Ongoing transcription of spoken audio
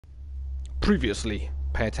Previously,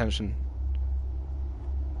 pay attention.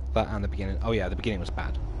 That and the beginning. Oh yeah, the beginning was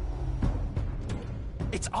bad.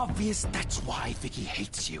 It's obvious that's why Vicky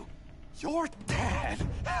hates you. Your dad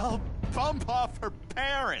helped bump off her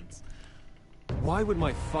parents. Why would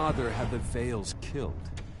my father have the Vales killed?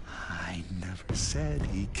 I never said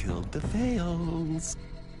he killed the Vales.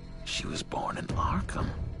 She was born in Arkham.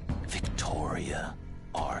 Victoria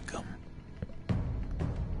Arkham.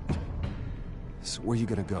 So where you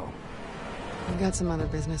gonna go? I've got some other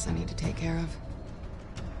business I need to take care of.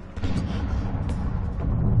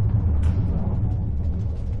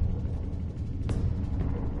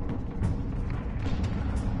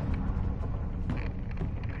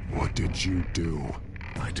 What did you do?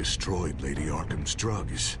 I destroyed Lady Arkham's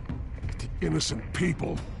drugs. The innocent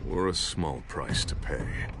people were a small price to pay.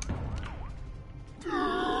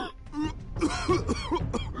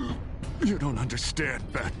 You don't understand,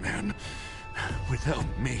 Batman. Without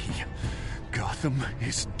me, Gotham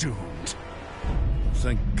is doomed.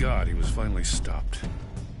 Thank God he was finally stopped.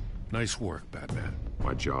 Nice work, Batman.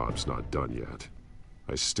 My job's not done yet.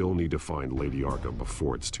 I still need to find Lady Arkham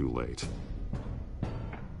before it's too late.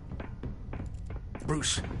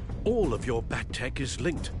 Bruce, all of your bat tech is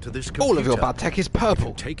linked to this computer. All of your bat tech is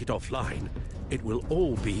purple. Take it offline, it will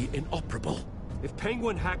all be inoperable. If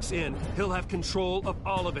Penguin hacks in, he'll have control of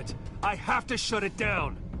all of it. I have to shut it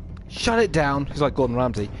down. Shut it down. He's like Gordon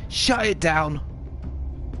Ramsay. Shut it down.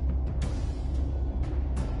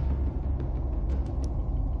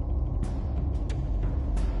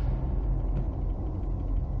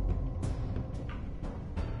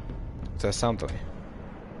 Is there a sound delay?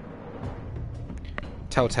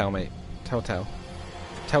 Telltale, mate. Telltale.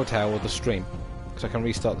 Telltale or the stream. Because I can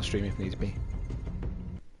restart the stream if needs be.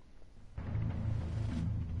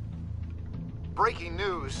 Breaking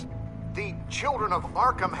news. The children of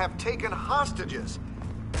Arkham have taken hostages.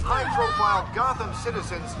 High-profile Gotham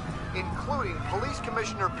citizens, including Police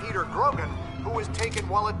Commissioner Peter Grogan, who was taken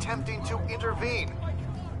while attempting to intervene.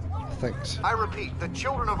 Thanks. I repeat, the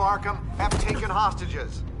children of Arkham have taken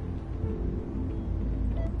hostages.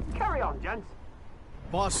 Carry on, gents.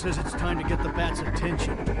 Boss says it's time to get the Bat's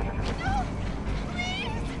attention.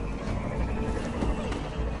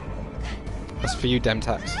 That's for you,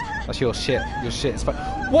 Demtax. That's your shit. Your shit is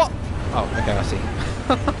what? Oh, okay, I see.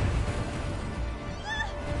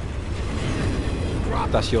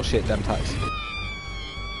 That's your shit, Demtax.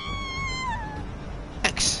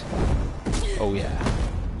 X. Oh yeah.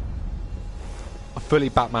 I fully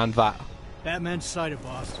Batman that. Batman's sighted,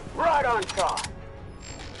 boss. Right on top.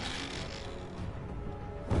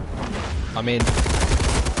 I'm in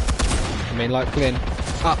like Flynn.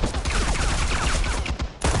 Up.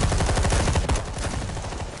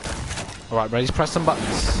 Alright, ready to press some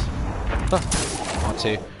buttons.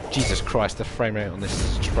 R2. Jesus Christ, the frame rate on this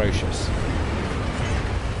is atrocious.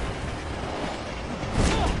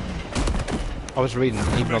 I was reading,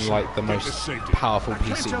 even on like the most powerful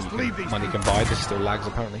PC money can buy, this still lags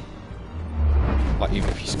apparently. Like even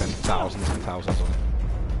if you spend thousands and thousands on it.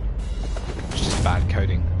 It's just bad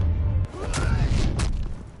coding.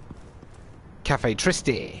 Cafe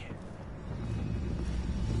Tristy.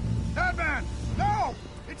 Batman! No!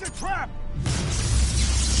 It's a trap!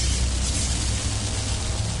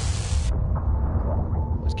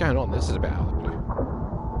 What's going on? This is a bit out of the blue.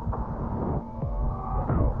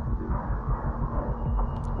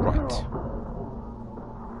 Right.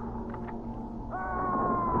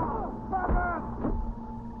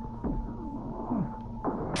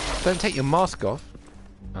 Don't take your mask off.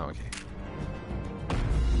 Oh, okay.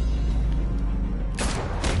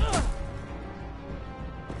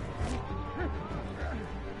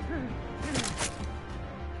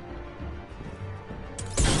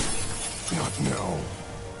 No.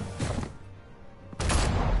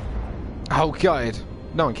 Oh God!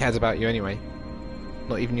 No one cares about you anyway.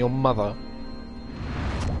 Not even your mother.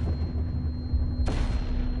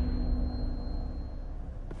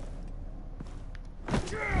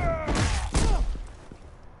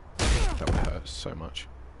 That would hurt so much.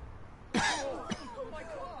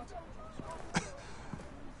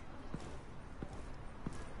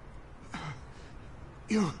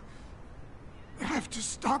 You have to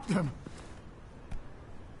stop them.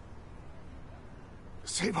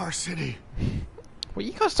 Save our city. What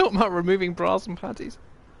you guys talking about removing bras and panties?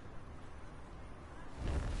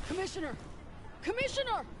 Commissioner!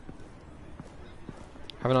 Commissioner!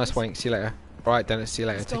 Have a nice wank. See you later. Alright, Dennis. See you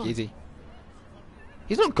later. Take it easy.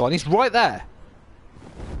 He's not gone. He's right there.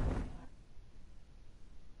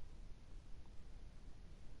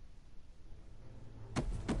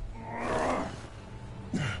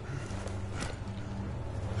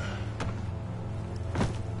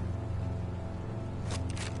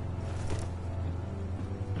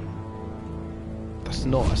 That's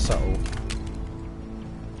not a subtle.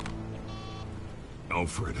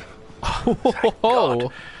 Alfred. Thank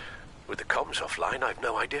God. With the comms offline, I've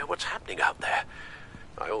no idea what's happening out there.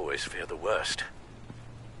 I always fear the worst.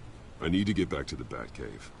 I need to get back to the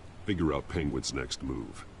Batcave. Figure out Penguin's next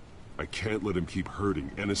move. I can't let him keep hurting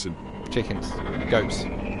innocent... Chickens. Goats.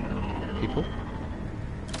 People.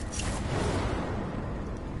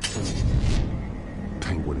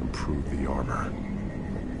 Penguin improved the armor.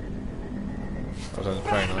 That was a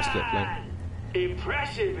very nice clip, Glenn.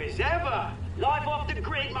 Impressive as ever. Life off the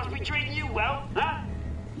grid must be treating you well, huh?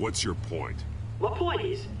 What's your point? My point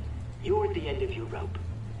is, you're at the end of your rope.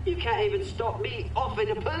 You can't even stop me offing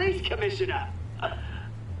a police commissioner.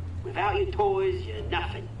 Without your toys, you're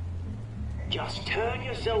nothing. Just turn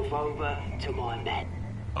yourself over to my men.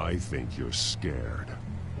 I think you're scared.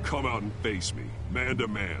 Come out and face me, man to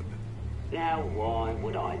man. Now why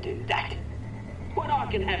would I do that? When I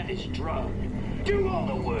can have this drone do all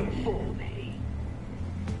the work for me.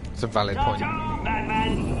 It's a valid point.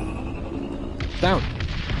 Batman. Down.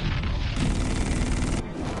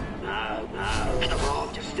 No, come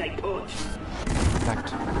on, just stay put.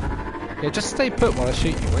 Fact. Yeah, just stay put while I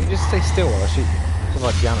shoot you. Why don't you just stay still while I shoot you? It's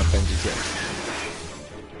like Diana Benji's yet.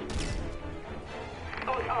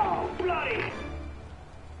 Oh, bloody!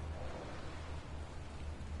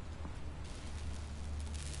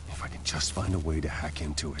 If I can just find a way to hack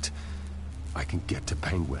into it, I can get to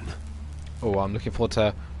Penguin. Oh, I'm looking forward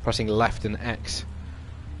to pressing left and X.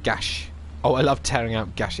 Gash. Oh, I love tearing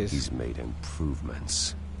out gashes. He's made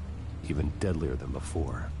improvements. Even deadlier than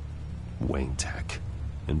before. Wayne Tech.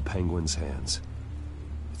 In Penguin's hands.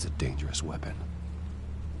 It's a dangerous weapon.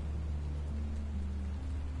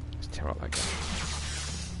 Let's tear out that guy.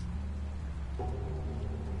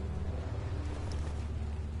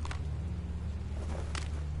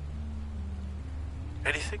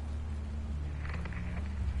 Anything?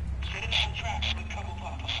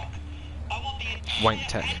 Wank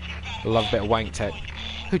Tech. I love a bit of Wank Tech.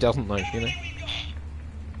 Who doesn't though, you know?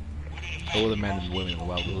 All the men and women in the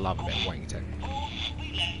world love a bit of Wank Tech.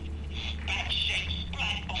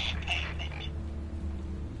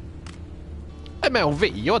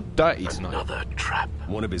 MLV, you're dirty tonight. Another trap.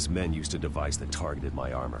 One of his men used a device that targeted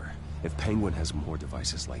my armor. If Penguin has more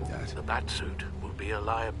devices like that... The Batsuit will be a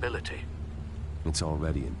liability. It's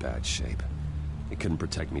already in bad shape. It couldn't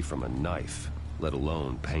protect me from a knife, let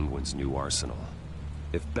alone Penguin's new arsenal.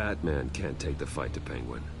 If Batman can't take the fight to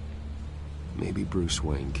Penguin, maybe Bruce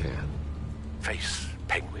Wayne can. Face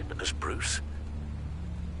Penguin as Bruce?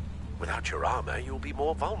 Without your armor, you'll be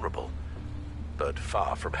more vulnerable, but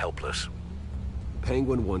far from helpless.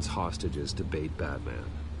 Penguin wants hostages to bait Batman.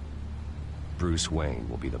 Bruce Wayne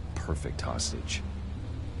will be the perfect hostage.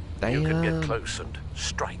 You can get close and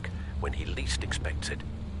strike when he least expects it.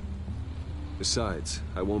 Besides,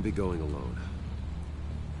 I won't be going alone.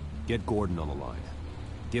 Get Gordon on the line.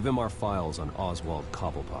 Give him our files on Oswald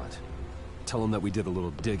Cobblepot. Tell him that we did a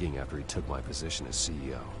little digging after he took my position as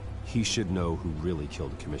CEO. He should know who really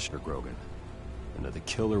killed Commissioner Grogan, and that the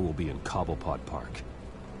killer will be in Cobblepot Park.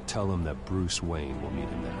 Tell him that Bruce Wayne will meet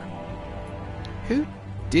him there. Who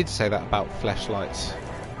did say that about fleshlights?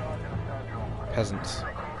 Peasants.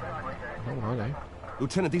 Oh, I know.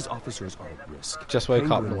 Lieutenant, these officers are at risk. Just woke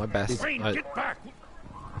up, not my best. Wayne, get back!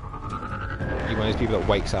 You're one of those people that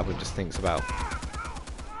wakes up and just thinks about...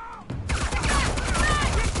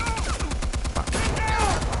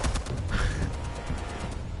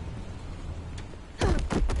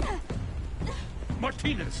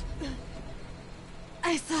 Martinez!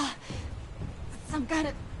 I saw some kind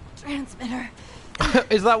of transmitter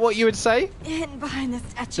Is that what you would say? hidden behind the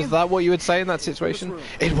statue. Is that what you would say in that situation?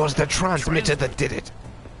 It was the transmitter that did it.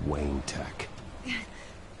 Wayne Tech.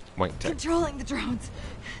 Wayne Tech. Controlling the drones.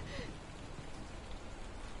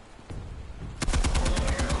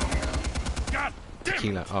 God damn it!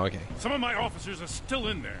 Tequila. Oh, okay. Some of my officers are still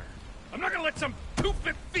in there. I'm not gonna let some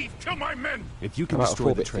two-bit thief kill my men! If you can How about a destroy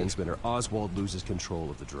the 4-bit thief? transmitter, Oswald loses control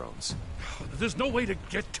of the drones. There's no way to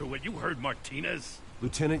get to it. You heard Martinez.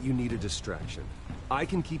 Lieutenant, you need a distraction. I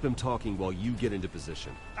can keep him talking while you get into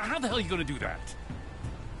position. How the hell are you gonna do that?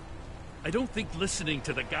 I don't think listening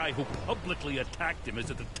to the guy who publicly attacked him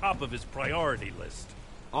is at the top of his priority list.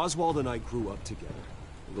 Oswald and I grew up together.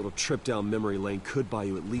 A little trip down memory lane could buy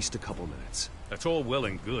you at least a couple minutes. That's all well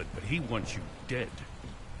and good, but he wants you dead.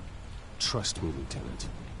 Trust me, Lieutenant.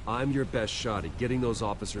 I'm your best shot at getting those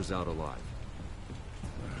officers out alive.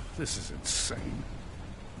 This is insane.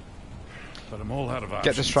 But I'm all out of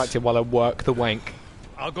options. Get distracted while I work the wank.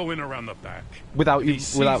 I'll go in around the back. Without If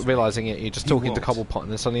he without sees realizing it, you're just He talking to won't. Cobblepot,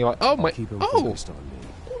 and then suddenly you're like, oh my, Keep him oh, focused on me.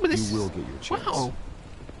 but this, You will get your chance. wow,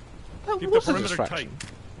 That Keep was the a perimeter distraction. tight.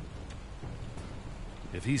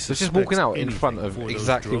 If he So just walking out in suspects front of anything before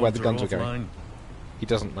exactly those where the drones guns are are going. offline, He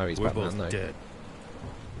doesn't know he's we're Batman, both no. dead.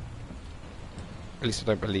 At least I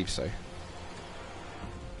don't believe so.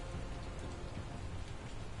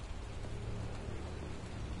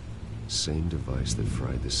 Same device that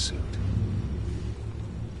fried the suit.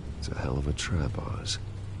 It's a hell of a trap, Oz.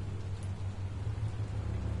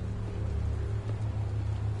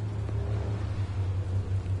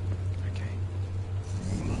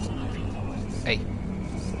 Hey.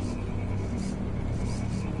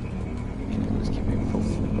 Okay, let's keep moving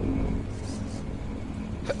forward.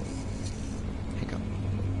 Hiccup.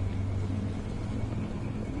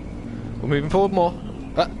 We're moving forward more.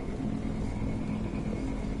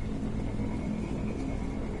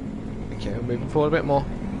 Okay, we're moving forward a bit more.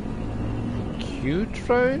 Q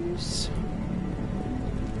drones?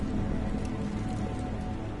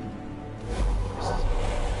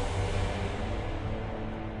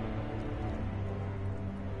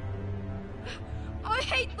 I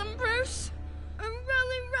hate them, Bruce. I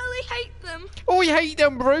really, really hate them. Oh, you hate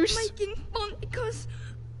them, Bruce? Making fun because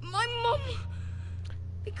my mum...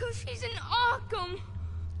 Because she's in Arkham.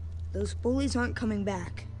 Those bullies aren't coming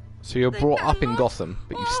back. So you're brought up in Gotham,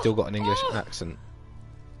 but you've still got an English accent.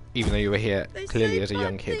 Even though you were here They clearly say as a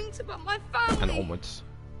young bad kid. things about my family. And onwards.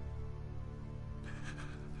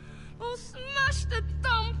 I'll smash the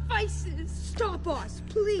dumb faces. Stop us,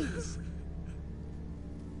 please.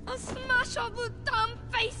 I'll smash all the dumb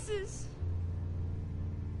faces.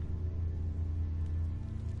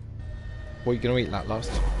 What are you going to eat that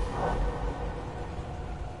last?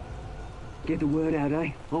 Get the word out,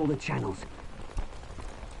 eh? All the channels.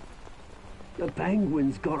 The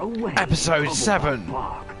Penguins got away. Episode 7.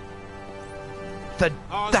 The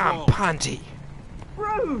damn panty.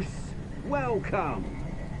 Bruce! Welcome.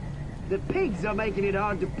 The pigs are making it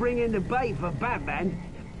hard to bring in the bait for Batman.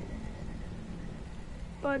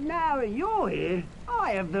 But now that you're here,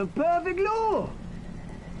 I have the perfect lure.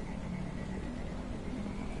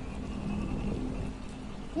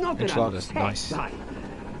 Not that I'm Enchiladas, upset, nice. but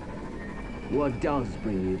what does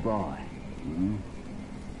bring you by? Hmm?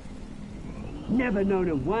 Never known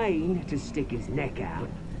a Wayne to stick his neck out.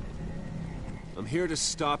 I'm here to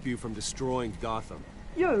stop you from destroying Gotham.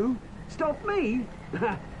 You? Stop me?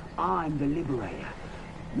 I'm the liberator,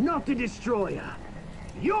 not the destroyer.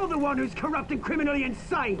 You're the one who's corrupt and criminally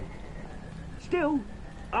insane. Still,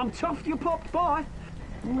 I'm tough you popped by.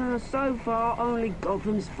 So far, only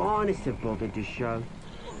Gotham's finest have bothered to show.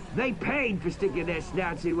 They paid for sticking their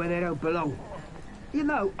snouts in where they don't belong. You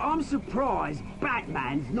know, I'm surprised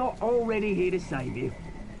Batman's not already here to save you.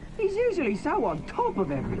 He's usually so on top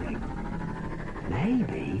of everything.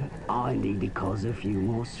 Maybe I need to cause a few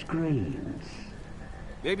more screams.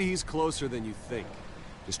 Maybe he's closer than you think.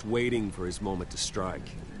 Just waiting for his moment to strike.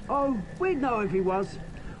 Oh, we'd know if he was.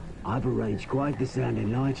 I've arranged quite the sound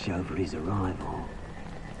and light show for his arrival.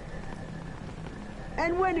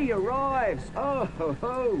 And when he arrives, oh ho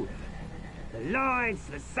ho! The lights,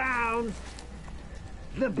 the sounds,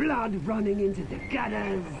 the blood running into the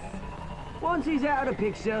gutters. Once he's out of the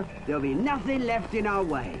picture, there'll be nothing left in our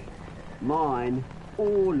way. Mine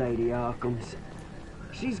or Lady Arkham's.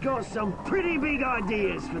 She's got some pretty big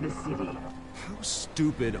ideas for the city. How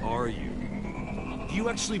stupid are you? Do you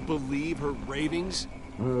actually believe her ravings?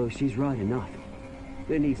 Oh, she's right enough.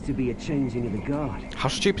 There needs to be a changing of the guard. How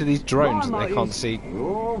stupid are these drones that they can't see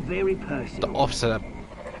all very personal. the officer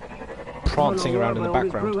prancing around in the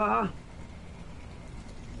background?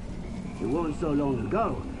 It wasn't so long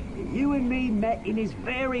ago that you and me met in his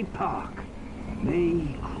very park.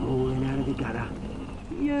 Me crawling out of the gutter.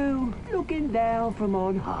 You looking down from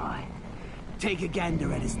on high. Take a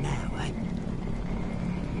gander at us now, eh?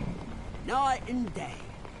 Night and day.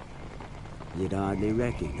 You'd hardly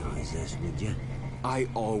recognize us, would you? I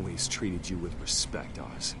always treated you with respect,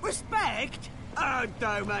 Oz. Respect? Oh,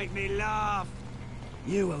 don't make me laugh.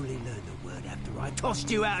 You only learned the word after I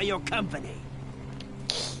tossed you out of your company.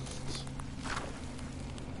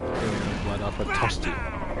 Blood after I tossed you.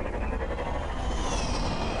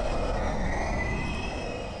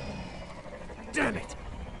 Damn it!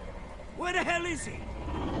 Where the hell is he?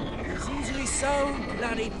 He's usually so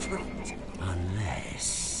bloody prompt.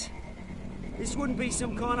 Unless... This wouldn't be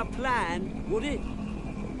some kind of plan, would it?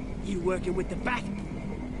 You working with the Bat?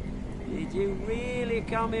 Did you really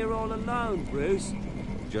come here all alone, Bruce?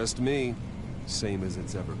 Just me. Same as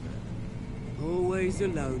it's ever been. Always a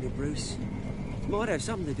loner, Bruce. Might have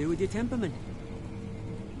something to do with your temperament.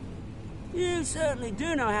 You certainly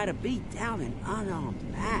do know how to beat down an unarmed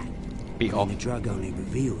man. Beat off. The drug only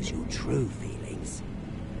reveals your true feelings.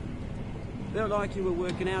 Felt like you were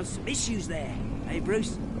working out some issues there, hey,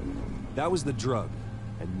 Bruce? That was the drug,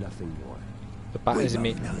 and nothing more. The bat is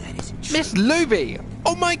me. No, that isn't true. Miss Luby!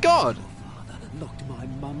 Oh my god! Locked my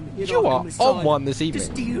mum in You are Arkham Asylum on one this to evening.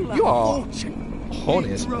 steal You a are fortune.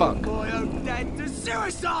 horny as He drove fuck. my own dad to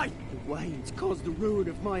suicide! The Waynes caused the ruin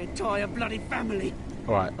of my entire bloody family.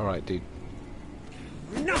 Alright, dude.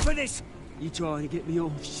 Enough of this! You trying to get me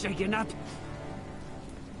all shaken up?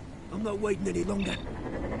 I'm not waiting any longer.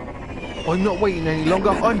 I'm not waiting any longer.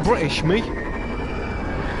 I'm British, me.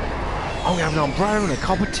 I'm having an umbrella and a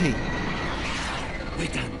cup of tea. We're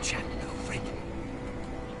done chatting, old friend.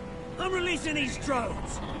 I'm releasing these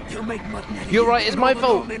drones. You'll make mutton out of You're you right, it's and my all the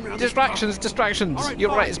fault. lawmen round Distractions. All You're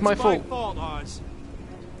right, it's my fault. Oz.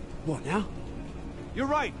 What now? You're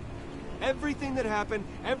right. Everything that happened,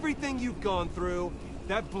 everything you've gone through,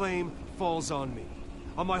 that blame falls on me.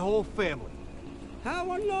 On my whole family.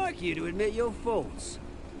 How unlike you to admit your faults.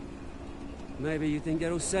 Maybe you think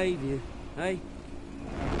that'll save you, eh?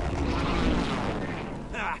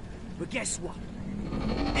 Ah, but guess what?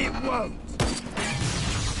 It won't.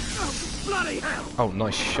 Oh, bloody hell! Oh,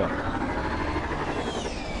 nice shot.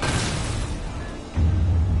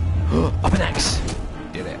 Up an axe.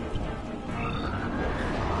 Did it.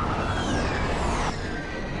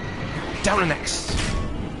 Down an axe.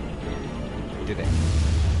 Did it.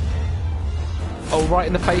 Oh, right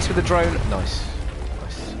in the face with the drone. Nice.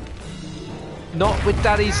 Nice. Not with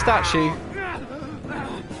Daddy's statue.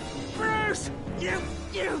 Bruce!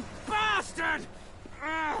 You bastard!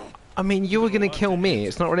 I mean, you were going to kill me.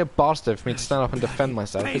 It's not really a bastard for me to stand up and defend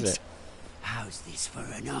myself, is it? How's this for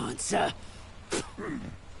an answer?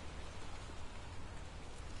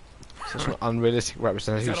 Such an unrealistic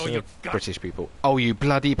representation Is that all of you've got? British people. Oh, you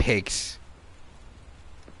bloody pigs.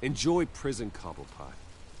 Enjoy prison, Cobblepot.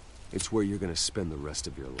 It's where you're gonna spend the rest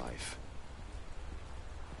of your life.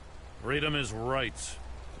 Freedom is rights.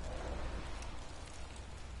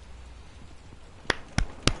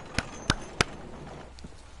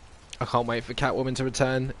 I can't wait for Catwoman to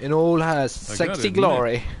return in all her I gotta sexy admit,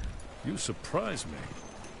 glory. You surprised me.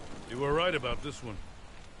 You were right about this one.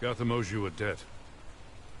 Gotham owes you a debt.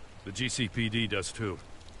 The GCPD does too.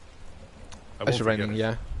 I That's won't forget raining, it.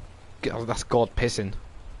 yeah. God, that's God pissing.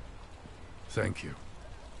 Thank you.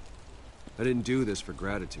 I didn't do this for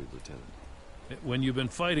gratitude, Lieutenant. When you've been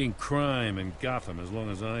fighting crime in Gotham as long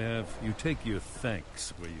as I have, you take your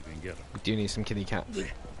thanks where you can get them. We do need some kitty cat.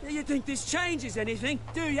 You think this changes anything,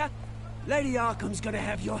 do ya? Lady Arkham's gonna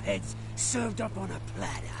have your heads served up on a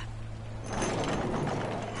platter.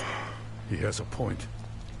 He has a point.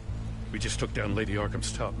 We just took down Lady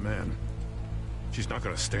Arkham's top man. She's not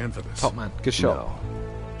gonna stand for this. Top man, good shot. No,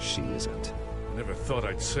 she isn't. Never thought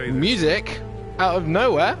I'd say this. Music out of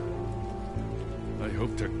nowhere. I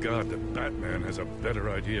hope to God that Batman has a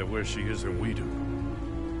better idea where she is than we do.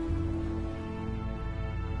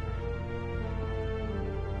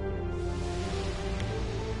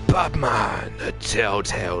 Batman, the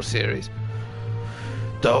Telltale series.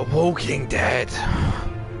 The Walking Dead.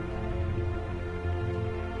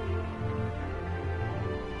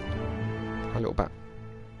 A little bat.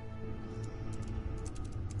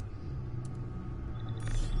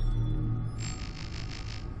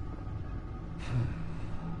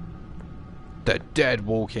 The Dead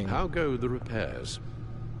Walking. How go the repairs?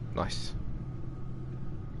 Nice.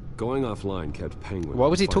 Going offline kept Penguin. Why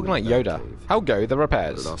was he from talking like finding Yoda? Batcave, How go the but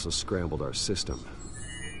repairs? it also scrambled our system.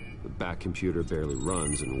 The Bat computer barely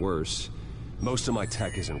runs, and worse, most of my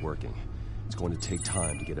tech isn't working. It's going to take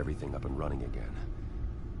time to get everything up and running again.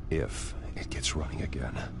 If it gets running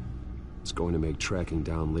again. It's going to make tracking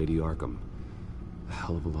down Lady Arkham a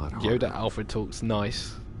hell of a lot harder. Yoda Alfred talks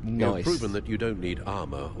nice. You've Nice. proven that you don't need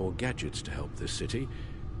armor or gadgets to help this city.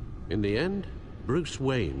 In the end, Bruce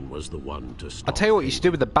Wayne was the one to stop. I'll tell you what you should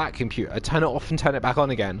do with the Bat computer. Turn it off and turn it back on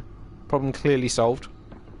again. Problem clearly solved.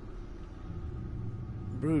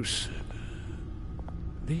 Bruce,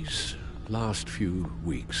 these last few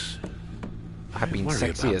weeks Have been I worry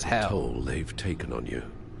sexy about as the hell. toll they've taken on you.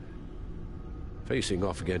 Facing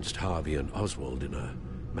off against Harvey and Oswald in a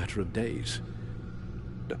matter of days.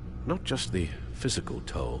 Not just the physical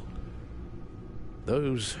toll.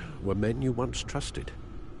 Those were men you once trusted,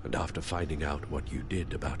 and after finding out what you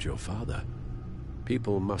did about your father,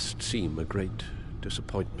 people must seem a great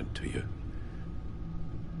disappointment to you.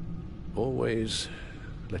 Always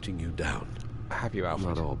letting you down. Have you,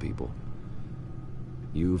 Alfred? Not all people.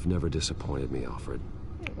 You've never disappointed me, Alfred.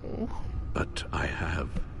 But I have.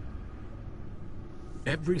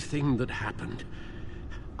 Everything that happened,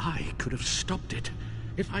 I could have stopped it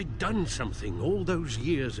if I'd done something all those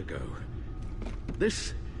years ago.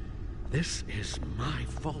 This is my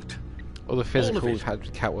fault. All the physical we've had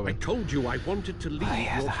with I Catwoman. told you I wanted to leave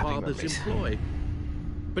your father's memories. employ.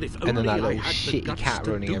 But if And then only that I little had the shitty guts cat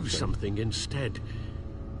to ruining do everything. something instead.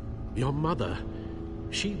 Your mother,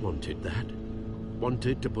 she wanted that.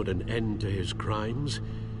 Wanted to put an end to his crimes.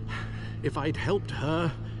 If I'd helped her,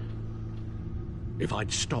 if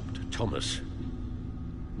I'd stopped Thomas,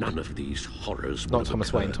 none of these horrors would Not have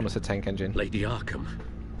Thomas Wayne, occurred. Thomas the Tank Engine. Lady Arkham.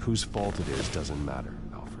 Whose fault it is doesn't matter,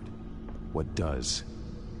 Alfred. What does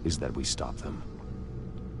is that we stop them.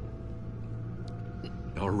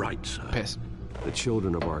 You're right, sir. Piss. The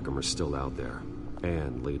children of Arkham are still out there,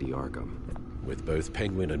 and Lady Arkham. With both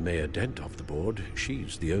Penguin and Mayor Dent off the board,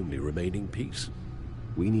 she's the only remaining piece.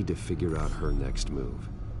 We need to figure out her next move.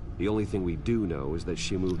 The only thing we do know is that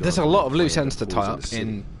she moved There's on a from lot the of loose plan ends to that tie poisoned up the city.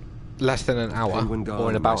 in less than an hour, Penguin gone, or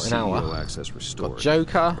in about an my hour. CEO access restored. Got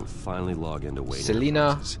Joker, and finally log into Wayne Selina,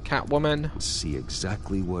 Enterprises Catwoman, and see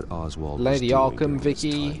exactly what Oswald Lady was doing Arkham, during his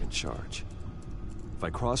Vicky. time in charge. If I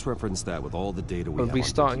cross-reference that with all the data we We'll have be on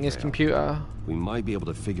starting Vicky his Vale, computer. we might be able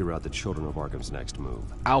to figure out the children of Arkham's next move.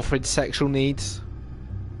 Alfred's sexual needs.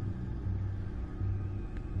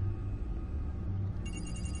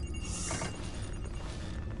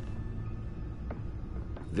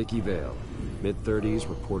 Vicky Vale, mid-30s,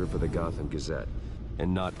 reporter for the Gotham Gazette.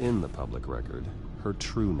 And not in the public record, her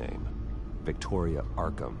true name, Victoria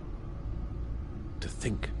Arkham. To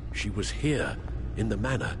think she was here, in the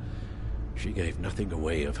manor. She gave nothing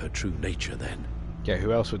away of her true nature then. Yeah,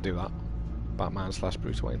 who else would do that? Batman /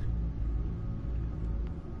 Bruce Wayne.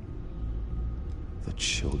 The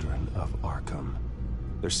children of Arkham.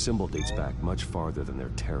 Their symbol dates back much farther than their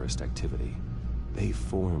terrorist activity. They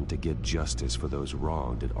formed to get justice for those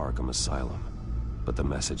wronged at Arkham Asylum. But the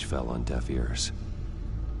message fell on deaf ears.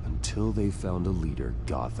 Until they found a leader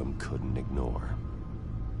Gotham couldn't ignore.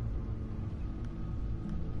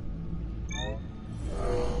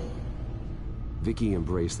 Vicky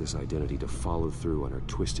embraced this identity to follow through on her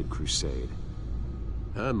twisted crusade.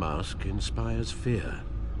 Her mask inspires fear.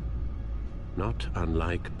 Not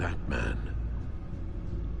unlike Batman.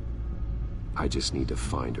 I just need to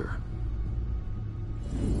find her.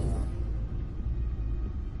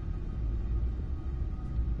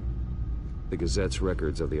 The Gazette's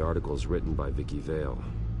records of the articles written by Vicky Vale.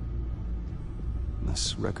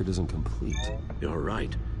 This record isn't complete. You're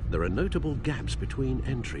right. There are notable gaps between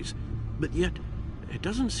entries. But yet, it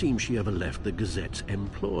doesn't seem she ever left the Gazette's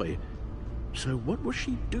employ. So what was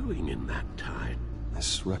she doing in that time?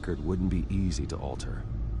 This record wouldn't be easy to alter.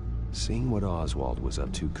 Seeing what Oswald was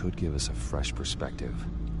up to could give us a fresh perspective.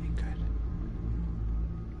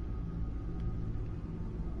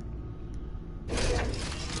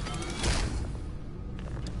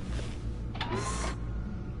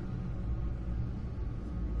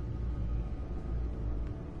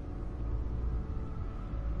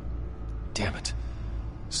 Damn it.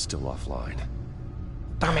 Still offline.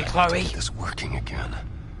 Damn it, Chloe. Get this working again.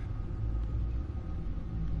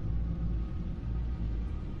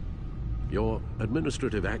 Your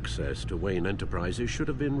administrative access to Wayne Enterprises should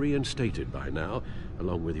have been reinstated by now,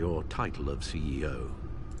 along with your title of CEO.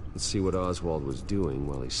 Let's see what Oswald was doing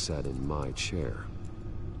while he sat in my chair.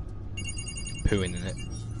 Pooing in it.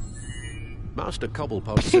 Master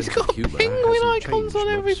Cobblepot's He's sense of got humor penguin hasn't icons changed on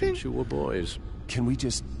much everything. since you were boys. Can we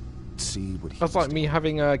just see what That's like me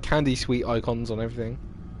having candy sweet icons on everything.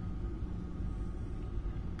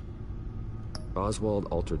 Oswald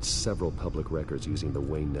altered several public records using the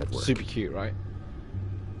Wayne network. Super cute, right?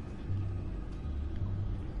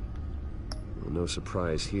 Well, no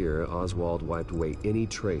surprise here, Oswald wiped away any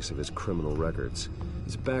trace of his criminal records.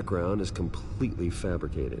 His background is completely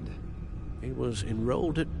fabricated. He was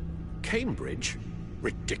enrolled at Cambridge?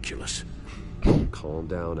 Ridiculous. Calm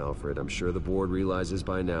down, Alfred. I'm sure the board realizes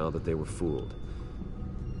by now that they were fooled.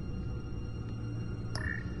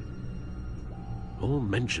 All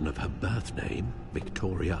mention of her birth name,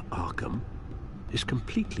 Victoria Arkham, is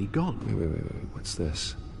completely gone. Wait. What's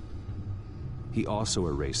this? He also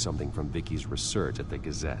erased something from Vicky's research at the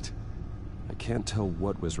Gazette. I can't tell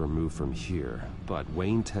what was removed from here, but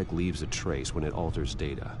Wayne Tech leaves a trace when it alters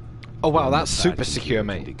data. Oh wow, One that's that super that secure, computer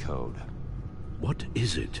mate. can decode. What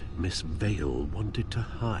is it Miss Vale wanted to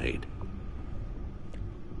hide?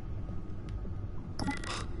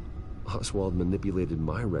 Oswald manipulated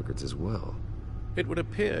my records as well. It would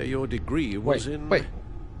appear your degree was Wait,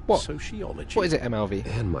 what? sociology. What is it, MLV?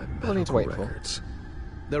 And my What do I need to medical wait records.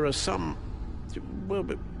 There are some, well,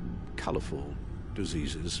 colorful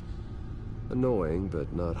diseases. Annoying,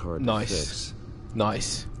 but not hard to fix.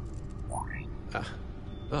 Nice.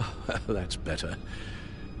 Oh, that's better.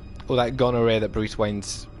 All that gonorrhea that Bruce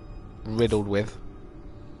Wayne's riddled with.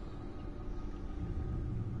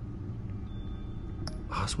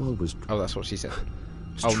 Oswald was... Oh, that's what she said.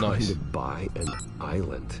 was trying to buy an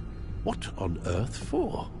island. What on earth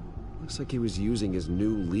for? Looks like he was using his new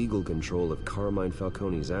legal control of Carmine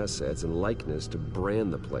Falcone's assets and likeness to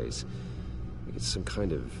brand the place. Like it's some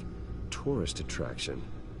kind of tourist attraction.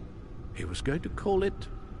 He was going to call it...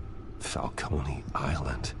 Falcone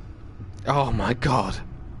Island. Oh my god.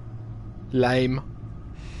 Lame.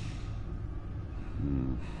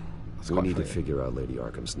 We need to figure out Lady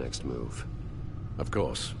Arkham's next move. Of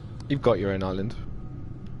course. You've got your own island.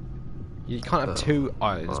 You can't have two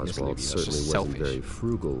islands, Miss Oswald Libby. That's certainly just wasn't selfish. very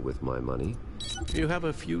frugal with my money. You have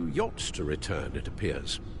a few yachts to return, it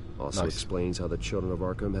appears. Also explains how the Children of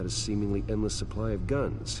Arkham had a seemingly endless supply of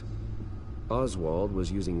guns. Oswald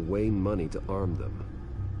was using Wayne money to arm them.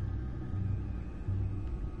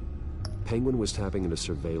 Penguin was tapping into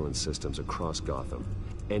surveillance systems across Gotham.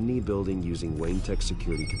 Any building using Wayne Tech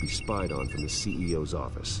security could be spied on from the CEO's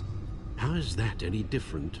office. How is that any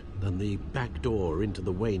different than the back door into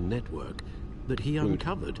the Wayne network that he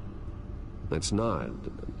uncovered? That's not.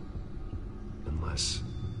 Unless...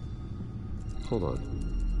 Hold on.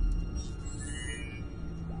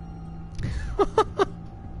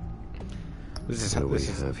 This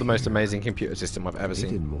is the most amazing computer system I've ever seen.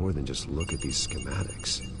 They did more than just look at these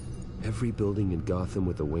schematics. Every building in Gotham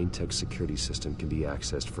with a Wayne Tech security system can be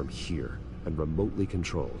accessed from here and remotely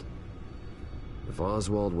controlled. If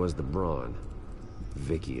Oswald was the brawn,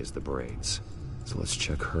 Vicky is the brains. So let's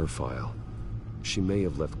check her file. She may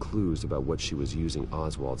have left clues about what she was using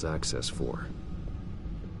Oswald's access for.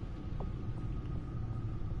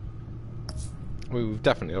 We've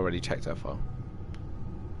definitely already checked her file.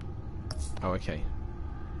 Oh, okay.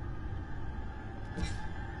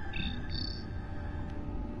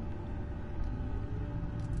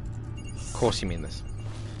 Of course you mean this.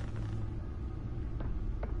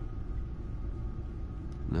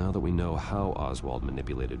 Now that we know how Oswald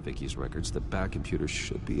manipulated Vicky's records, the back computer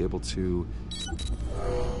should be able to...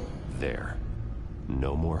 There.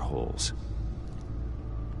 No more holes.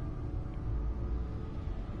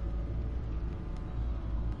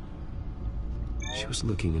 She was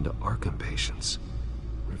looking into Arkham patients,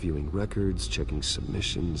 reviewing records, checking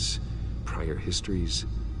submissions, prior histories.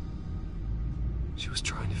 She was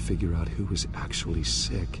trying to figure out who was actually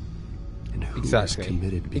sick and who was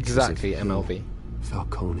committed because of him, MLV.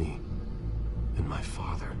 Falcone and my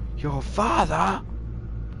father. Your father?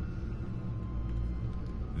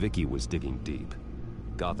 Vicky was digging deep.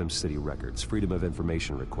 Gotham City records, Freedom of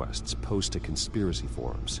Information requests, posts to conspiracy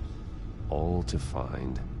forums. All to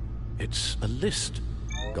find... It's a list.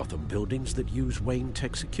 Gotham buildings that use Wayne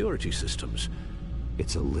Tech security systems.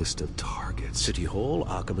 It's a list of targets. City Hall,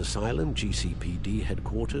 Arkham Asylum, GCPD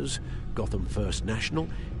headquarters, Gotham First National.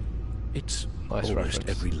 It's almost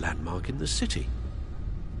every landmark in the city.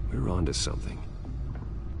 We're onto something.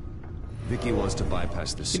 Vicky wants to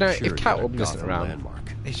bypass the You know, security if Catwoman Gotham isn't around,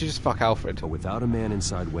 landmark. he should just fuck Alfred. But without a man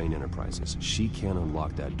inside Wayne Enterprises, she can't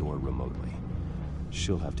unlock that door remotely.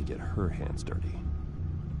 She'll have to get her hands dirty.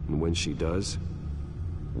 And when she does,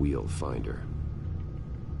 we'll find her.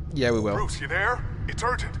 Yeah, we will. Bruce, you there? It's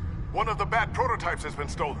urgent. One of the Bat prototypes has been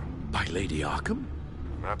stolen. By Lady Arkham?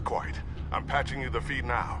 Not quite. I'm patching you the feed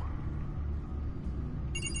now.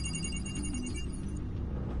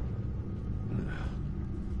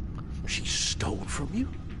 She stole from you?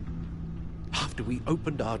 After we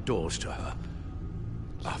opened our doors to her?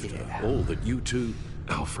 After all that you two...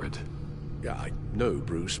 Alfred. Yeah, I know,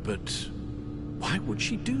 Bruce, but... why would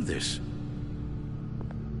she do this?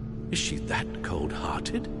 Is she that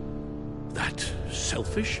cold-hearted? That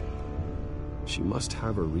selfish? She must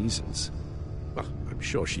have her reasons. Well, I'm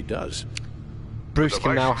sure she does. Bruce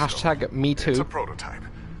can now hashtag me too. It's a prototype.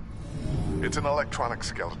 It's an electronic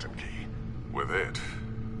skeleton key. With it,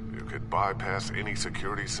 you could bypass any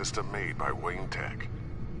security system made by Wayne Tech.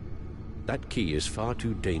 That key is far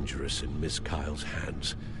too dangerous in Miss Kyle's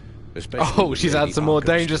hands. Oh, she's had some more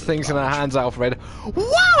dangerous things in her hands, Alfred.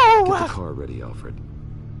 Whoa! Get the car ready, Alfred.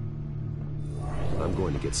 I'm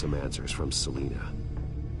going to get some answers from Selina.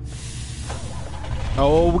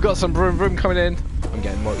 Oh, we got some vroom vroom coming in. I'm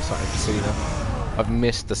getting more excited for Selina. I've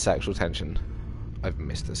missed the sexual tension. I've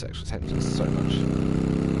missed the sexual tension so much.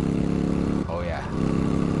 Oh yeah.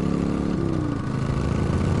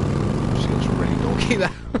 She gets really dorky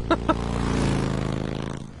there.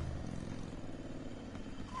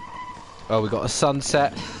 Oh, we got a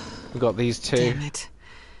sunset. We got these two. Damn it.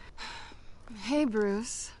 Hey,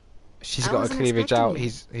 Bruce. She's got her cleavage out.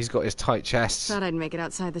 He's got his tight chest. Thought I'd make it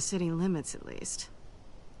outside the city limits at least.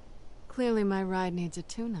 Clearly my ride needs a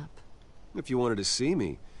tune-up. If you wanted to see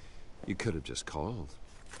me, you could have just called.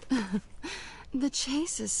 The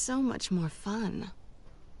chase is so much more fun.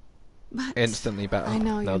 But instantly better. I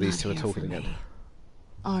know Now you're these not two are here talking for again. me,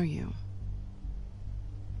 are you?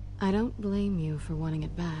 I don't blame you for wanting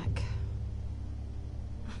it back.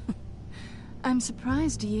 I'm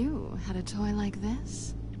surprised you had a toy like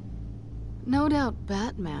this. No doubt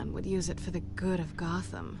Batman would use it for the good of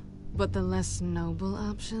Gotham, but the less noble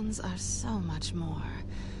options are so much more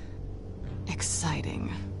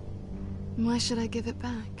exciting. Why should I give it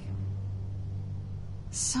back?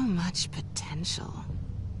 So much potential.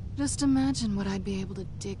 Just imagine what I'd be able to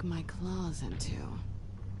dig my claws into.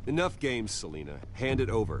 Enough games, Selina. Hand it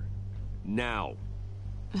over. Now.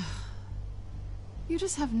 You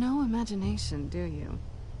just have no imagination, do you?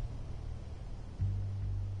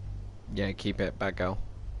 Yeah, keep it, bad girl.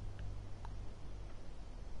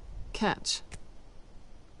 Catch.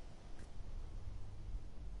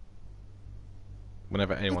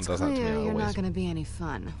 Whenever anyone It's does that to me, clear I you're always not going to be any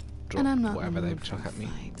fun. drop And I'm not whatever in the they mood chuck for a at me.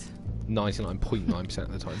 fight. 99.9%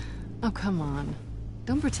 of the time. Oh, come on.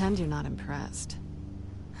 Don't pretend you're not impressed.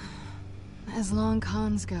 As long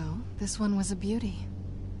cons go, this one was a beauty.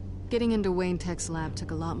 Getting into Wayne Tech's lab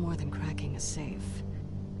took a lot more than cracking a safe.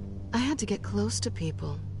 I had to get close to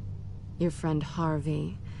people. Your friend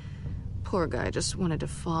Harvey. Poor guy just wanted to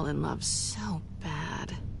fall in love so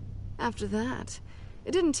bad. After that,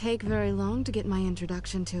 it didn't take very long to get my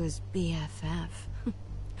introduction to his BFF.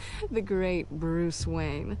 The great Bruce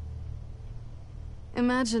Wayne.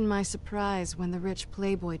 Imagine my surprise when the rich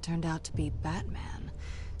playboy turned out to be Batman,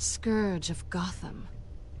 Scourge of Gotham.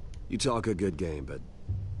 You talk a good game, but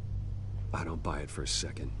I don't buy it for a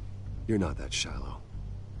second. You're not that shallow.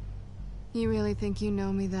 You really think you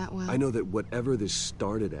know me that well? I know that whatever this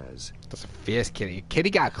started as... That's a fierce kitty. Kitty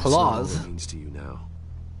got that's not all claws. it means to you now.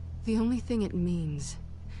 The only thing it means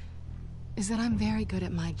is that I'm very good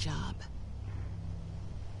at my job.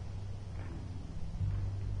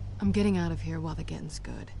 I'm getting out of here while the getting's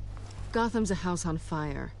good. Gotham's a house on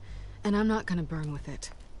fire, and I'm not gonna burn with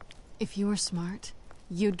it. If you were smart,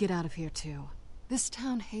 you'd get out of here too. This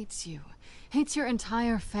town hates you. Hates your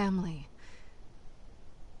entire family.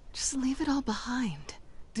 Just leave it all behind.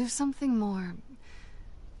 Do something more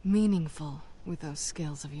meaningful with those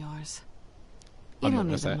skills of yours. You I'm not don't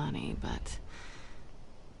gonna need say the it. money,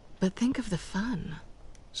 but think of the fun.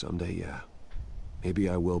 Someday, yeah. Maybe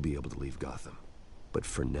I will be able to leave Gotham. But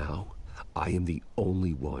for now, I am the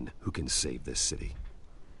only one who can save this city.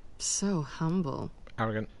 So humble.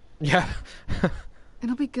 Arrogant. Yeah.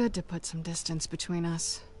 It'll be good to put some distance between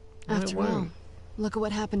us. No, it After all, won't. look at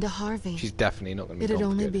what happened to Harvey. She's definitely not going to be It'd gone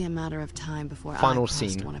for only good. be a matter of time before Final I crossed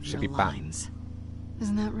scene one of should your be Bat. lines.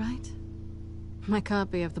 Isn't that right? My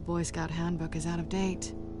copy of the Boy Scout Handbook is out of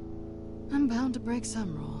date. I'm bound to break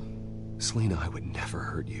some rule. Selina, I would never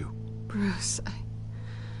hurt you. Bruce,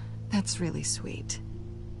 that's really sweet.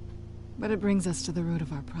 But it brings us to the root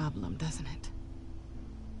of our problem, doesn't it?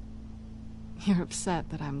 You're upset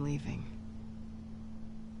that I'm leaving.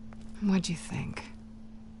 What'd you think?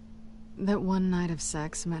 That one night of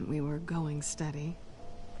sex meant we were going steady?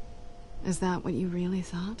 Is that what you really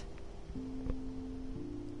thought?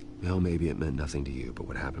 Well, maybe it meant nothing to you, but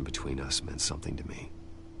what happened between us meant something to me.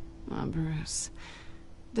 Oh, Bruce.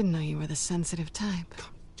 Didn't know you were the sensitive type.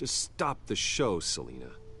 Just stop the show, Selina.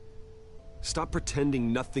 Stop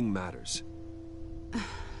pretending nothing matters.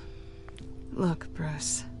 Look,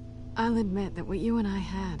 Bruce. I'll admit that what you and I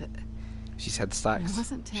had... She said sax. It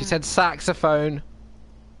wasn't She said terrible. saxophone.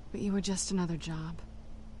 But you were just another job.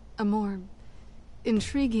 A more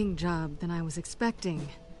intriguing job than I was expecting.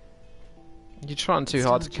 You're trying too It's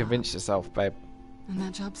hard to still a job. convince yourself, babe. And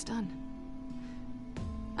that job's done.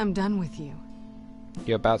 I'm done with you.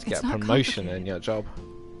 You're about to get It's a not promotion complicated. in your job.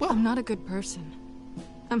 I'm not a good person.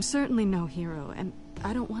 I'm certainly no hero, and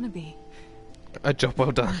I don't want to be. A job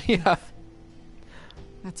well done. Yeah.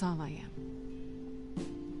 That's all I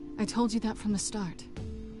am. I told you that from the start.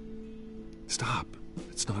 Stop.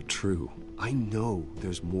 It's not true. I know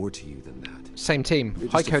there's more to you than that. Same team. You're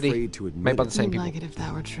Hi, just Cody. afraid to admit Made by the it. same You'd people. like it if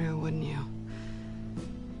that were true, wouldn't you?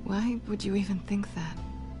 Why would you even think that?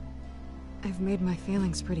 I've made my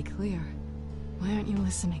feelings pretty clear. Why aren't you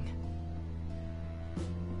listening?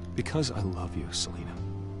 Because I love you, Selina.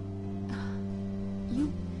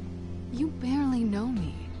 You barely know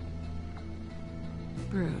me.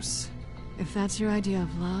 Bruce, if that's your idea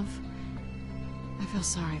of love, I feel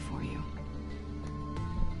sorry for you.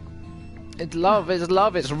 It's love. It's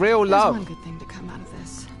love. It's real There's love. one good thing to come out of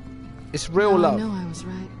this. It's real Now love. I know I was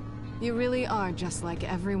right. You really are just like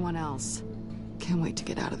everyone else. Can't wait to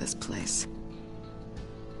get out of this place.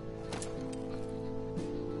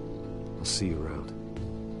 I'll see you around.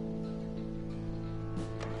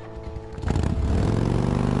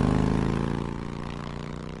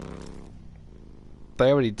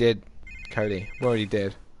 They already did, Cody. We already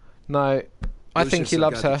did. No, I think he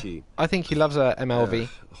loves her. I think he loves her, MLV.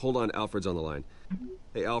 Hold on, Alfred's on the line.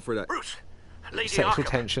 Hey, Alfred. Bruce, Lady Sexual Arkham,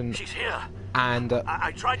 tension. she's here. And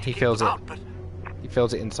I tried to he keep feels them it. out, but... He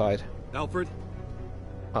feels it inside. Alfred?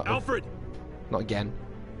 Uh-oh. Alfred! Not again.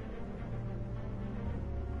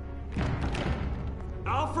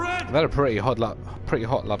 Alfred! That a pretty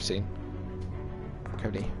hot love scene.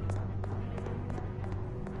 Cody.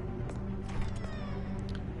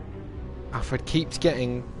 Alfred keeps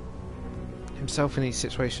getting himself in these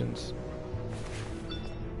situations.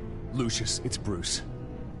 Lucius, it's Bruce.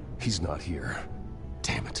 He's not here.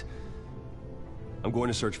 Damn it. I'm going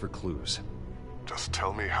to search for clues. Just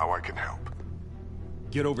tell me how I can help.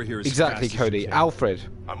 Get over here as Exactly, fast as Cody. you can. Alfred.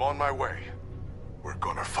 I'm on my way. We're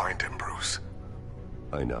gonna find him, Bruce.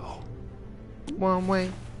 I know. One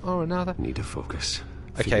way or another. Need to focus.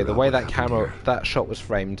 Okay, the way that camera, that shot was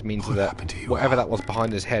framed means that whatever that was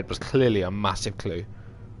behind his head was clearly a massive clue.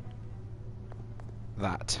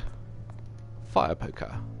 That. Fire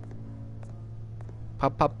poker.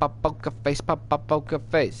 Pop, pop, pop, poker face, pop, pop, poker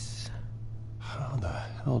face. How the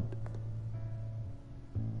hell...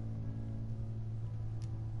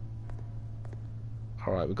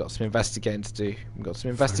 Alright, we've got some investigating to do. We've got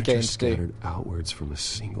some investigating to do. Scattered outwards from a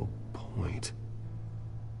single point.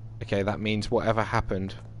 Okay, that means whatever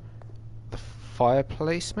happened. The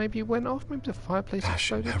fireplace maybe went off? Maybe the fireplace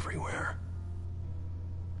exploded? Everywhere.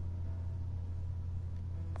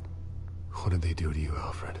 What did they do to you,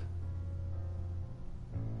 Alfred?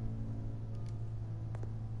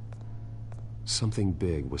 Something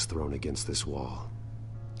big was thrown against this wall.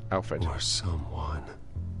 Alfred. Or someone.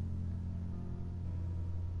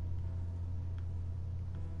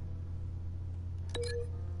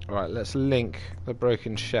 Alright, let's link the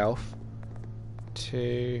broken shelf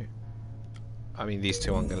to... I mean, these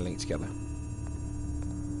two aren't going to link together.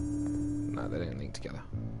 No, they don't link together.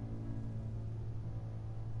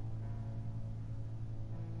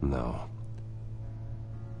 No.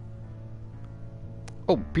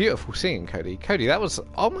 Oh, beautiful singing, Cody. Cody, that was...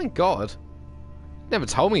 Oh my god. You never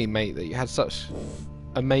told me, mate, that you had such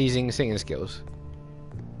amazing singing skills.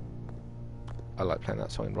 I like playing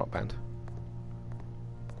that song in Rock Band.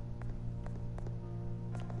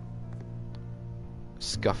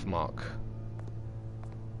 Scuff mark.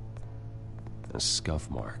 A scuff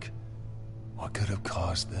mark. What could have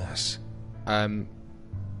caused this? The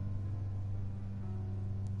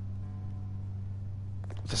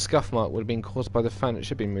scuff mark would have been caused by the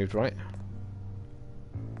furniture being moved, right?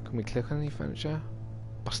 Can we click on any furniture?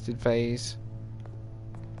 Busted vase.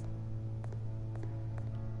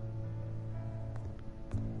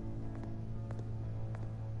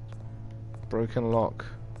 Broken lock.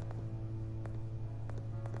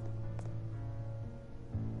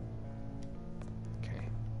 Okay.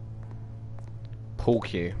 Pool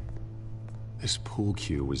cue. This pool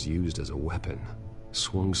cue was used as a weapon.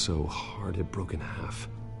 Swung so hard it broke in half.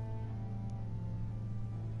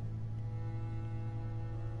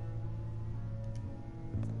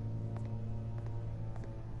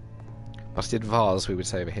 Busted vase, we would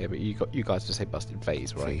say over here, but you guys would say busted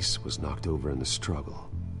vase, right? Vase was knocked over in the struggle.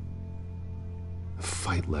 The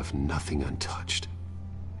fight left nothing untouched.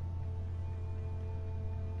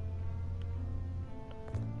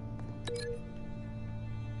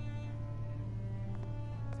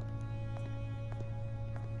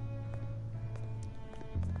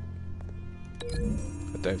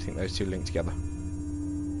 I don't think those two link together.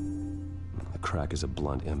 The crack is a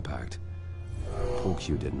blunt impact. Pool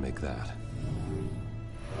cue didn't make that.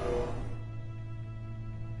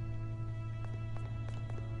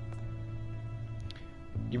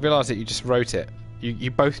 You realise that you just wrote it. You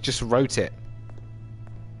both just wrote it.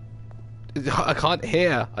 I can't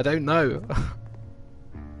hear. I don't know.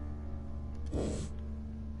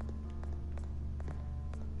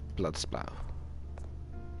 Blood splatter.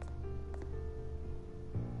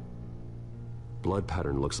 Blood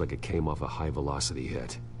pattern looks like it came off a high velocity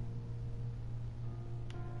hit.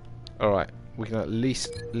 Alright, we can at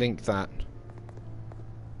least link that.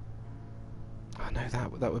 I know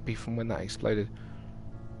that would be from when that exploded.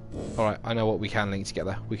 Alright, I know what we can link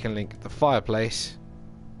together. We can link the fireplace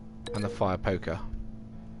and the fire poker.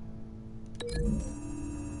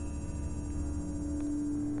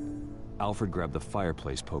 Alfred grabbed the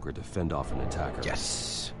fireplace poker to fend off an attacker.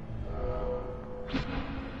 Yes.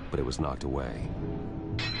 But it was knocked away.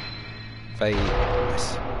 Vase.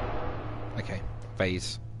 Yes. Okay.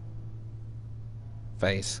 Vase.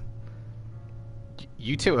 Vase.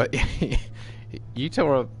 You two are you two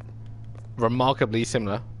are remarkably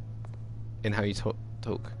similar in how you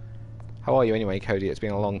talk. How are you anyway, Cody? It's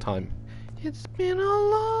been a long time. It's been a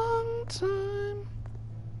long time.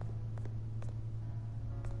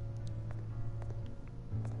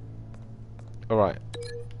 Alright.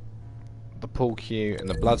 The pool cue and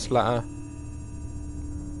the blood splatter.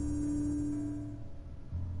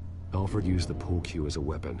 Alfred used the pool cue as a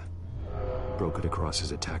weapon. Broke it across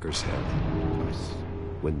his attacker's head. Nice.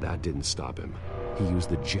 When that didn't stop him, he used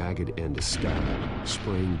the jagged end to stab him,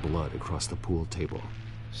 spraying blood across the pool table.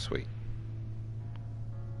 Sweet.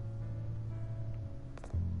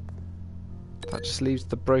 That just leaves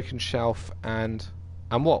the broken shelf and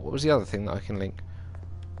what? What was the other thing that I can link?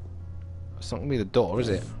 It's not gonna be the door, is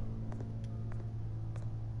it?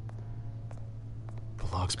 The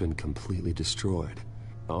lock's been completely destroyed.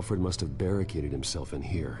 Alfred must have barricaded himself in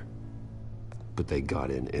here. But they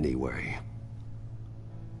got in anyway.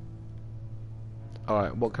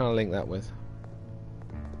 Alright, what can I link that with?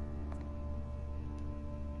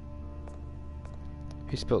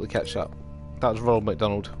 Who spilled the ketchup? That was Ronald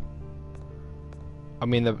McDonald. I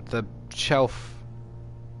mean, the shelf...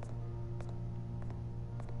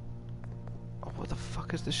 Oh, what the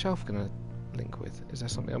fuck is the shelf gonna link with? Is there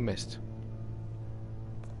something I missed?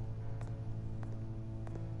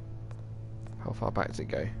 How far back does it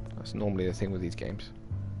go? That's normally the thing with these games.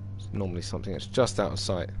 It's normally something that's just out of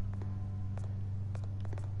sight.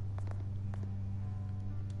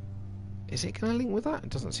 Is it going to link with that? It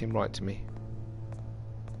doesn't seem right to me.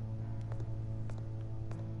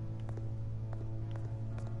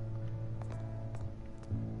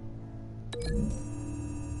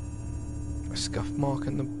 A scuff mark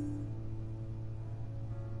in the...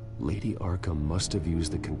 Lady Arkham must have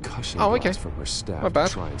used the concussion okay. blast from her staff My bad.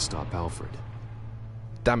 to try and stop Alfred.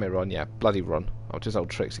 Damn it, Ron. Yeah, bloody Ron. I'll just old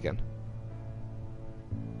tricks again.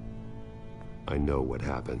 I know what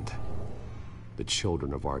happened. The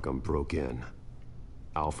children of Arkham broke in.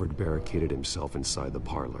 Alfred barricaded himself inside the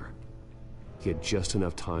parlor. He had just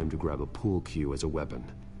enough time to grab a pool cue as a weapon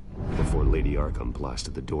before Lady Arkham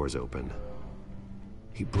blasted the doors open.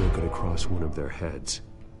 He broke it across one of their heads,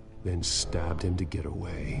 then stabbed him to get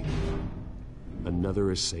away.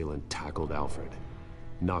 Another assailant tackled Alfred,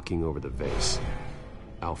 knocking over the vase.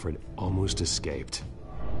 Alfred almost escaped,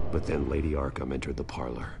 but then Lady Arkham entered the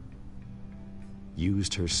parlor.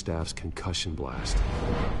 Used her staff's concussion blast,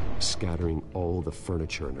 scattering all the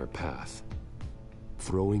furniture in her path,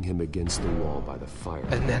 throwing him against the wall by the fire.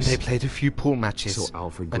 And then they played a few pool matches so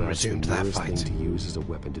Alfred and grabbed resumed the that nearest fight. thing to use as a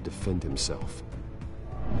weapon to defend himself.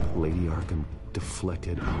 Lady Arkham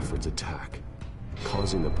deflected Alfred's attack,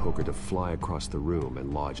 causing the poker to fly across the room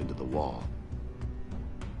and lodge into the wall.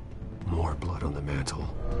 More blood on the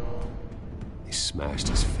mantle. He smashed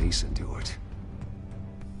his face into it.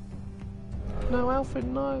 No, Alfred,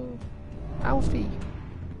 no. Alfie.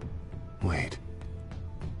 Wait.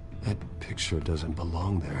 That picture doesn't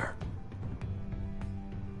belong there.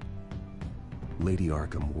 Lady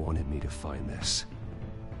Arkham wanted me to find this.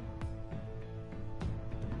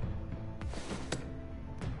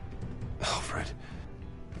 Alfred.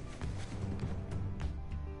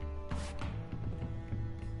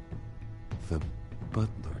 The butler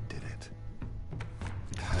did it.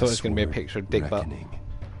 I thought it was going to be a picture of Dick Butler.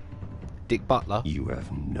 Dick Butler? You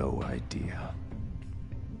have no idea.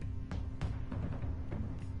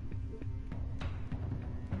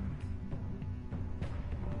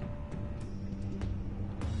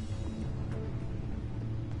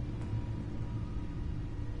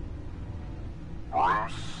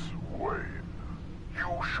 Bruce Wayne,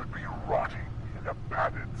 you should be rotting in a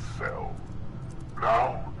padded cell.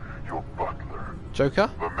 Now, your butler, Joker?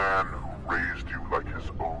 the man who raised you like his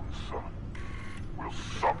own son, will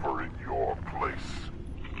suffer in your place.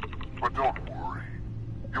 But don't worry,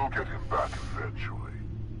 you'll get him back eventually.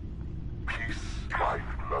 Peace, my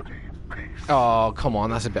bloody peace. Oh, come on,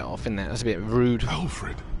 that's a bit off, isn't it? That's a bit rude.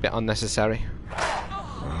 Alfred. A bit unnecessary.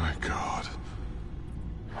 My God.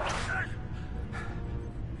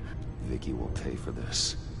 Vicky will pay for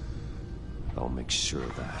this. I'll make sure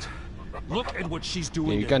of that. Look at what she's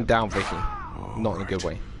doing. Yeah, you're going down, Vicky. Not in a good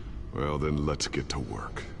way. Well, then let's get to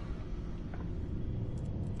work.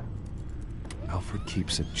 Alfred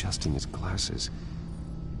keeps adjusting his glasses.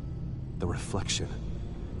 The reflection.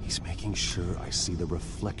 He's making sure I see the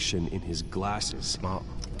reflection in his glasses. Smart.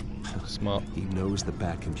 Smart. He knows the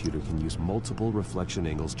Batcomputer can use multiple reflection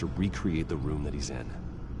angles to recreate the room that he's in.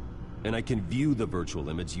 And I can view the virtual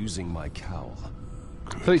image using my cowl.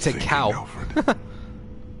 I thought you said cow.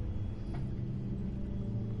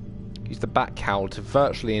 Use the bat cowl to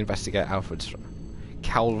virtually investigate Alfred's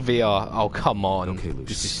cowl VR. Oh, come on. Okay, Lucius.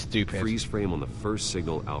 This is stupid. Freeze frame on the first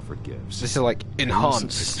signal Alfred gives. This is like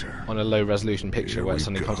enhanced on a low resolution picture where it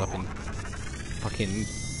suddenly comes up in fucking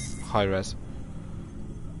high res.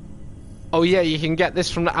 Oh yeah, you can get this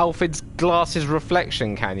from Alfred's glasses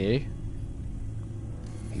reflection, can you?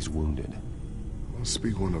 He's wounded. Must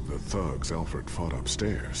be one of the thugs Alfred fought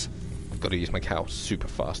upstairs. I've got to use my cow super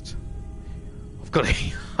fast. I've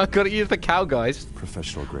got to use the cow, guys.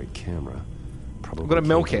 Professional grade camera. Probably I've got to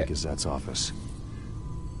milk it. Gazette's office.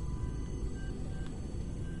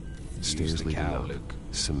 Stairs the leading cow, up. Luke.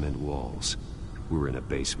 Cement walls. We're in a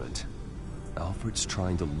basement. Alfred's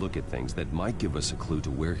trying to look at things that might give us a clue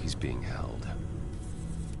to where he's being held.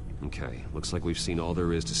 Okay, looks like we've seen all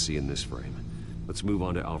there is to see in this frame. Let's move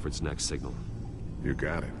on to Alfred's next signal. You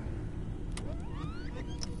got it.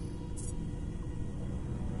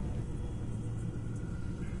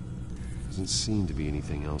 Doesn't seem to be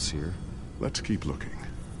anything else here. Let's keep looking.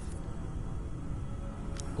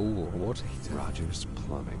 Ooh, water heater. Rogers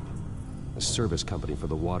Plumbing. A service company for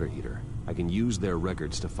the water heater. I can use their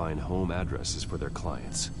records to find home addresses for their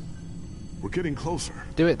clients. We're getting closer.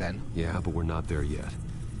 Do it then. Yeah, but we're not there yet.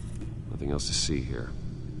 Nothing else to see here.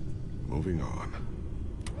 Moving on.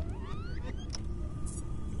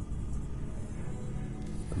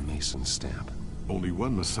 A Mason stamp. Only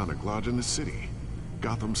one Masonic lodge in the city.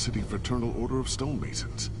 Gotham City Fraternal Order of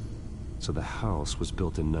Stonemasons. So the house was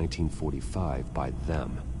built in 1945 by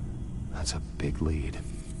them. That's a big lead.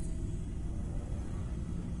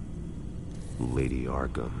 Lady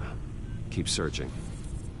Arkham. Keep searching.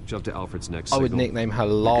 Jump to Alfred's next I would signal. nickname her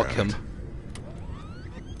Larkham.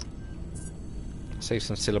 Save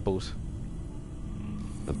some syllables.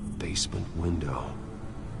 A basement window.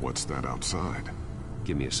 What's that outside?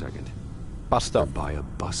 Give me a second. Bus stop. They're by a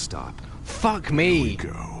bus stop. Fuck me. Here we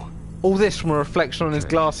go. All this from a reflection on his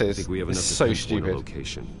glasses. I think we have enough It's to so pinpoint a stupid.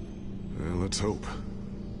 location. Well, let's hope.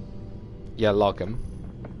 Yeah, Larkham.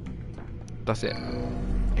 That's it.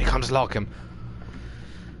 Here comes Larkham.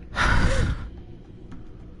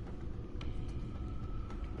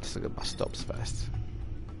 Let's look at bus stops first.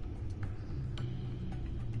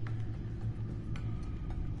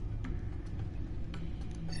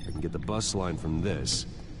 I can get the bus line from this,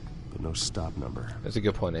 but no stop number. That's a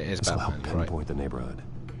good point. It is This will help Batman, right? pinpoint the neighborhood.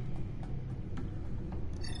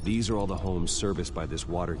 These are all the homes serviced by this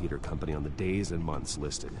water heater company on the days and months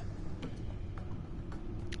listed.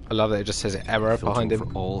 I love that it just says error behind Filtering him.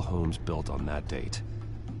 for all homes built on that date.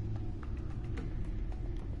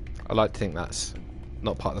 I like to think that's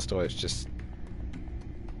not part of the story. It's just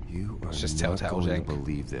You are just not Telltale, going Jake. to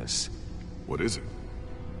believe this. What is it?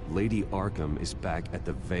 Lady Arkham is back at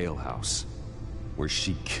the Vale House, where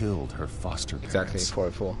she killed her foster parents. exactly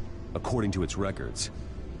 404. According to its records,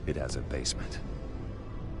 it has a basement.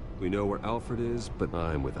 We know where Alfred is, but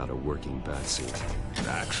I'm without a working batsuit.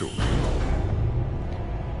 Actually.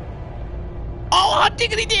 Oh, hot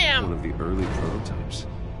diggity damn! One of the early prototypes.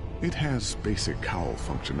 It has basic cowl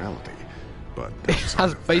functionality, but It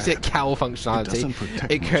has basic cowl functionality.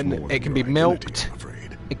 It can be milked.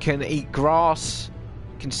 It can eat grass.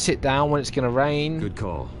 It can sit down when it's going to rain. Good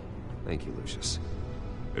call. Thank you, Lucius.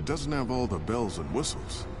 It doesn't have all the bells and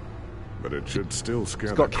whistles, but it should still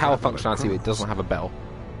scare It's got the cowl crap out of functionality, but it criminals. doesn't have a bell.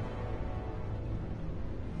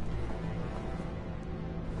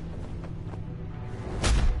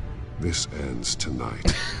 This ends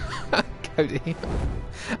tonight. Cody.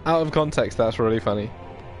 Out of context, that's really funny.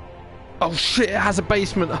 Oh shit, it has a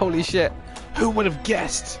basement. Holy shit. Who would have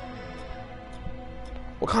guessed?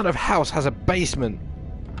 What kind of house has a basement?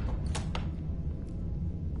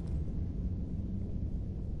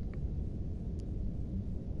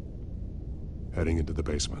 Heading into the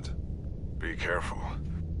basement. Be careful.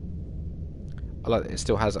 I like that it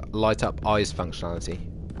still has light up eyes functionality.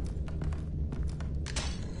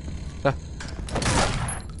 Ah.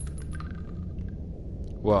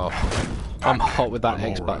 Whoa. I'm hot with that I'm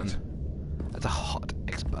X all button. right. That's a hot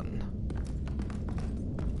X button.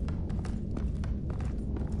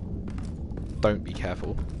 Don't be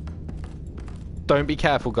careful. Don't be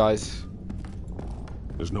careful, guys.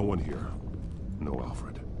 There's no one here. No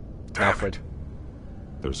Alfred. Alfred.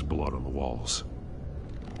 There's blood on the walls.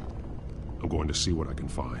 I'm going to see what I can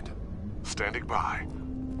find. Standing by.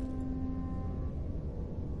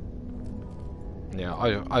 Yeah,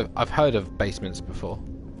 I've heard of basements before,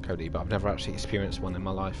 Cody, but I've never actually experienced one in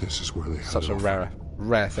my life. This is where they Such had a Alfred.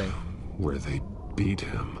 rare thing. Where they beat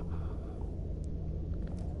him.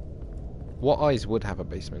 What eyes would have a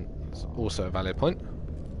basement? That's also a valid point.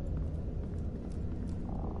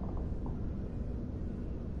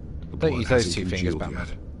 The Don't blood use those hasn't two fingers, congealed Batman.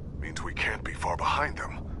 yet. Means we can't be far behind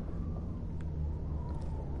them.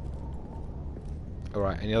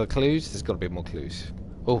 Alright, any other clues? There's got to be more clues.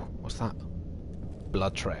 Oh, what's that?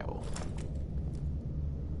 Blood trail.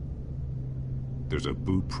 There's a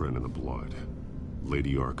boot print in the blood.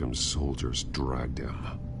 Lady Arkham's soldiers dragged him.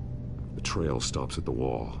 The trail stops at the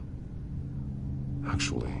wall.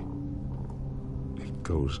 Actually, it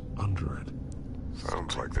goes under it.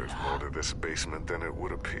 Sounds like there's more to this basement than it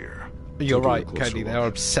would appear. You're right, Cody. They are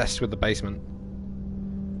obsessed with the basement.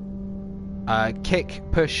 Kick,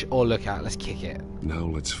 push, or look out. Let's kick it. Now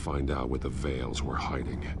let's find out where the Veils were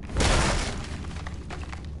hiding.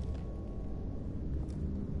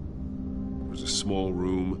 There's a small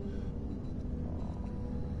room.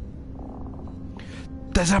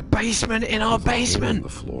 There's a basement in our basement! On the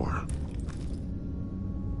floor.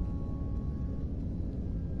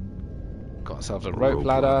 Got ourselves a rope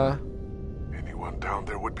ladder. Anyone down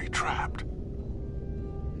there would be trapped.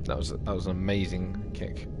 That was an amazing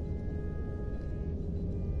kick.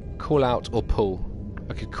 Call out or pull.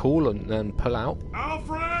 I could call and then pull out.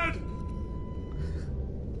 Alfred!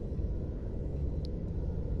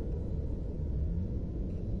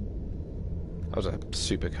 That was a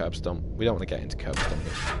super curb stomp. We don't want to get into curb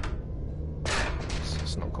stomping.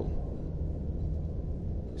 It's not cool.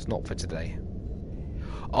 It's not for today.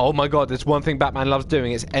 Oh my god, there's one thing Batman loves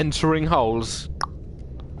doing. It's entering holes.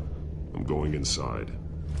 I'm going inside.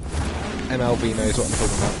 MLB knows what I'm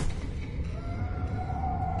talking about.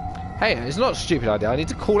 Hey, it's not a stupid idea. I need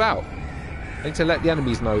to call out. I need to let the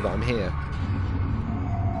enemies know that I'm here.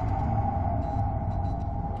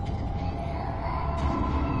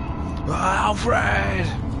 Alfred!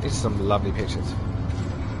 These are some lovely pictures.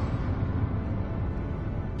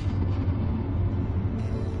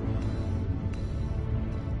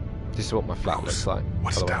 This is what my flat looks like.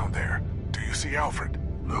 What's down there? Do you see Alfred?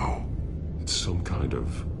 No. It's some kind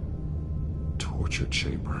of torture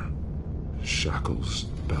chamber. Shackles,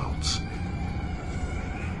 belts,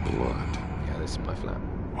 blood. Yeah, this is my flat.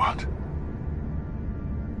 What?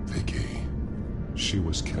 Vicky. She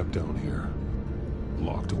was kept down here.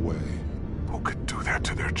 Locked away. Who could do that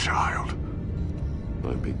to their child?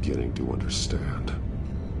 I'm beginning to understand.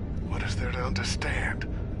 What is there to understand?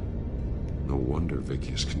 No wonder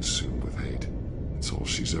Vicky is consumed with hate. It's all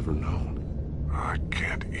she's ever known. I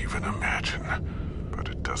can't even imagine. But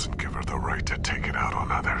it doesn't give her the right to take it out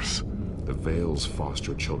on others. The Veil's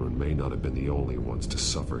foster children may not have been the only ones to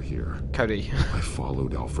suffer here. Cody. I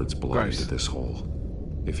followed Alfred's blood into this hole.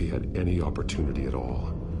 If he had any opportunity at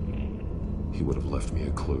all, he would have left me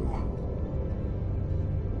a clue.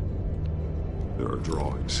 There are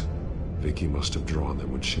drawings. Vicky must have drawn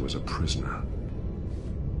them when she was a prisoner.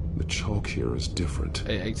 The chalk here is different.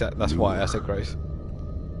 Yeah, exactly. That's why I said Grace.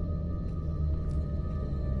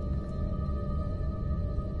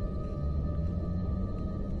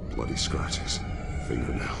 Bloody scratches,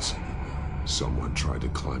 fingernails. Someone tried to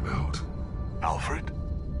climb out. Alfred?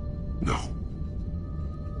 No.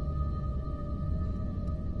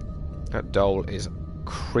 That doll is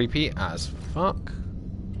creepy as fuck.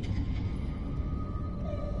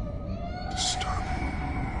 Disturbing.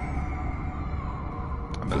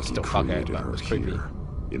 I mean, still fuck it, but it was creepy. Here,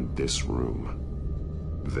 in this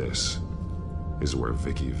room. This is where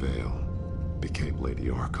Vicky Vale became Lady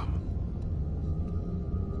Arkham.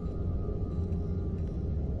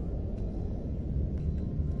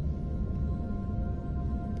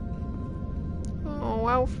 Oh,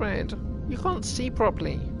 Alfred, you can't see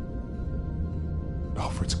properly.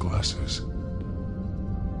 Alfred's glasses.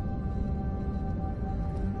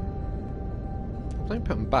 Don't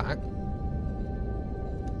put them back.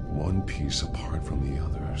 One piece apart from the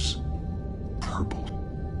others. Purple.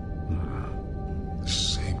 The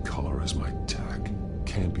same color as my tag.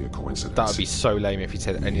 Can't be a coincidence. That would be so lame if you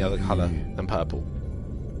said any other colour than purple.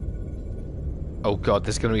 Oh god,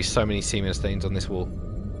 there's going to be so many semen stains on this wall.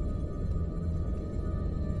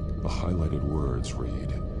 The highlighted words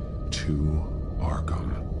read, "To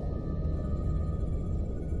Arkham."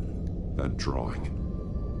 That drawing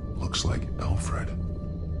looks like Alfred.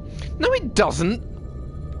 No, it doesn't.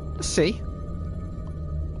 Let's see.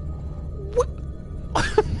 What?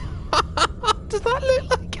 Does that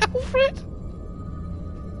look like Alfred?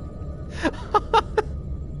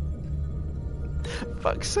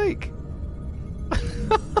 Fuck's sake.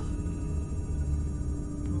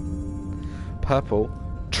 Purple.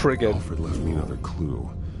 Triggered. Alfred left me another clue.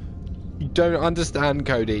 You don't understand,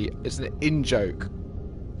 Cody. It's an in-joke.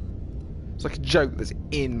 It's like a joke that's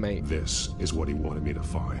in, mate. This is what he wanted me to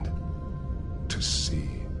find. To see.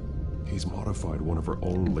 He's modified one of her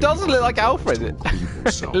own. It doesn't look like Alfred.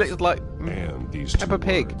 It looks like and these Peppa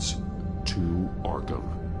Pig. Words, to Arkham.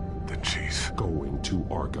 Then she's going to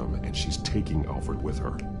Arkham, and she's taking Alfred with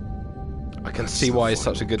her. I can see why he's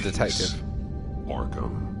such a good detective.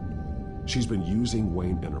 Arkham. She's been using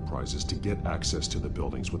Wayne Enterprises to get access to the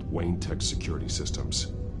buildings with Wayne Tech security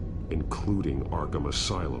systems, including Arkham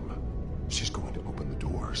Asylum. She's going to open the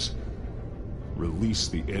doors, release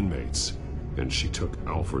the inmates, and she took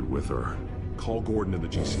Alfred with her. Call Gordon and the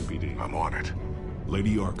GCPD. I'm on it.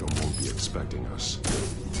 Lady Arkham won't be expecting us.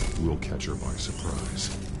 We'll catch her by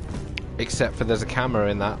surprise. Except for there's a camera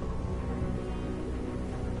in that.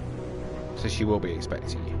 So she will be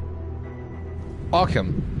expecting you.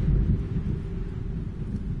 Arkham.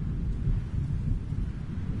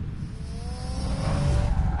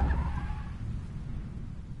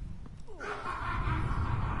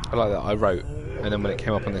 I like that. I wrote, and then when it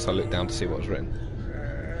came up on this, I looked down to see what was written.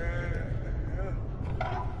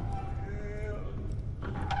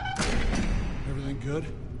 Everything good?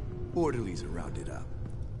 Orderlies are rounded up.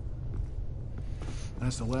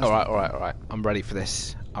 That's the last. All right. I'm ready for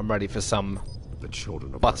this. I'm ready for some The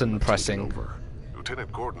children of button Arkham have pressing. taken over.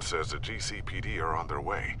 Lieutenant Gordon says the GCPD are on their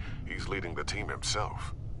way. He's leading the team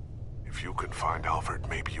himself. If you can find Alfred,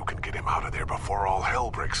 maybe you can get him out of there before all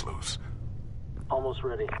hell breaks loose. Almost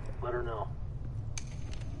ready. Let her know.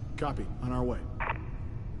 Copy. On our way.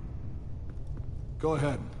 Go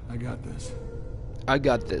ahead. I got this. I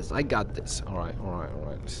got this. All right.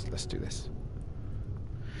 Let's do this.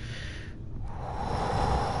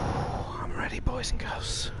 I'm ready, boys and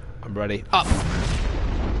girls. I'm ready. Up.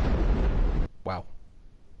 Wow.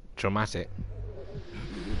 Dramatic.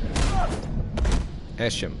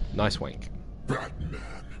 Esham, nice wink. Batman.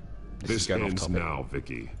 This This is going off ends topic. now,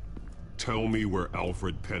 Vicky. Tell me where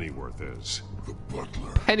Alfred Pennyworth is. The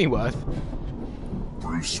butler. Pennyworth?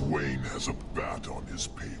 Bruce Wayne has a bat on his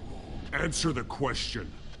payroll. Answer the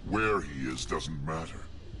question. Where he is doesn't matter.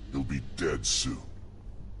 He'll be dead soon.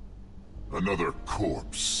 Another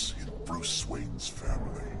corpse in Bruce Wayne's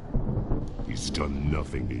family. He's done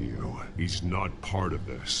nothing to you. He's not part of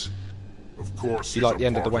this. Of course, You he's like the a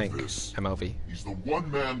end of the part wank, this. MLV? He's the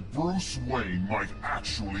one man Bruce Wayne might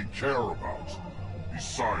actually care about.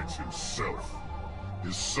 Besides himself.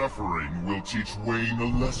 His suffering will teach Wayne a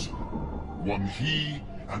lesson. One he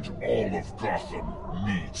and all of Gotham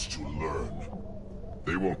needs to learn.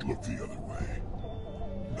 They won't look the other way.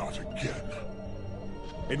 Not again.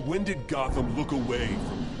 And when did Gotham look away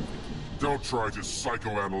from... Don't try to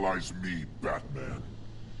psychoanalyze me, Batman.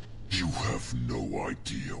 You have no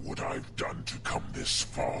idea what I've done to come this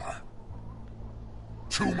far.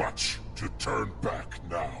 Too much to turn back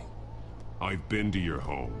now. I've been to your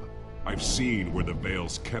home. I've seen where the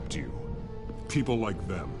Veils kept you. People like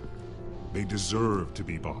them. They deserve to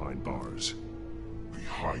be behind bars.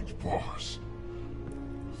 Behind bars?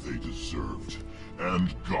 They deserved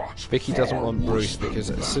and got Vicky doesn't far want Bruce worse than because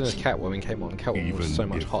as soon as Catwoman came on, Catwoman was so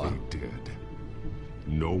much hotter. They did.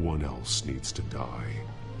 No one else needs to die.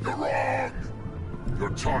 You're wrong! Your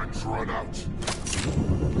time's run out.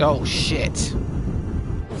 Oh shit!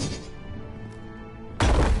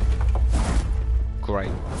 Great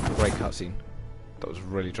cutscene. That was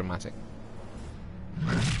really dramatic.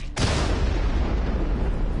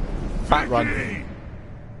 Bat run.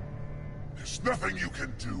 There's nothing you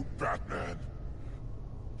can do, Batman.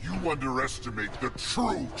 You underestimate the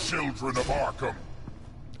true children of Arkham.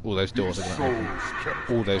 All those doors are gonna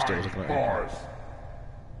open. All those doors are gonna open. Bars.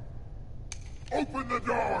 Open the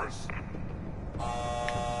doors!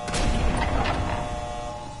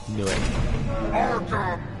 Knew it.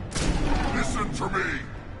 Arkham! Listen to me!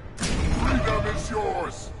 Freedom is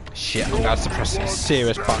yours! Shit, I'm about to press some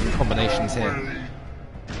serious button combinations here.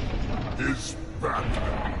 Is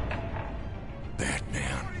Batman.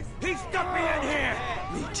 Batman. He stuck me in here!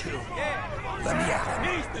 Me too. Let me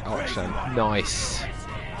at him. Oh, actually, nice.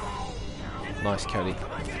 Nice, Cody.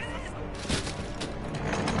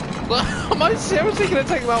 Am I seriously going to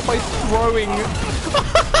take them out by throwing?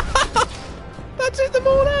 That took them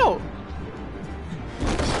all out.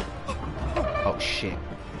 Oh shit.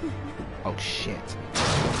 Oh shit.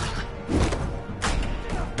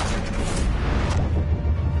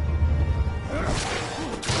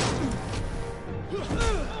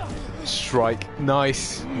 Strike.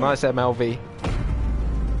 Nice. Nice MLV.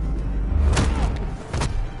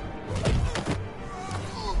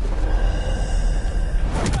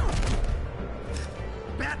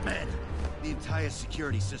 Batman! The entire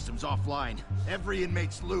security system's offline. Every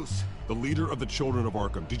inmate's loose. The leader of the Children of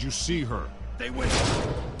Arkham. Did you see her? They went.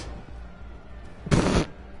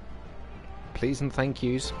 Please and thank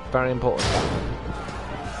yous. Very important.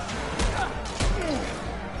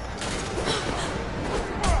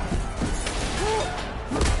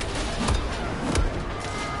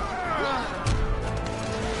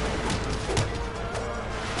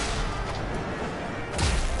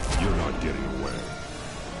 You're not getting away,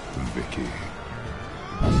 Vicky.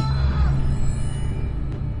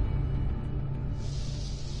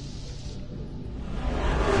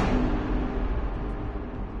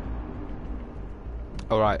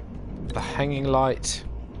 Alright, the hanging light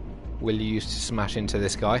we'll use to smash into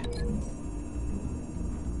this guy.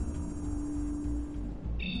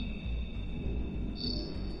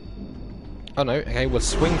 Oh no, okay, we'll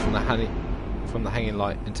swing from the hanging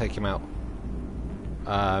light and take him out.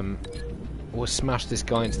 We'll smash this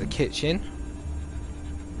guy into the kitchen.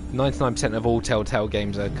 99% of all Telltale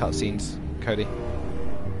games are cutscenes, Cody.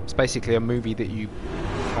 It's basically a movie that you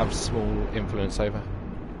have small influence over.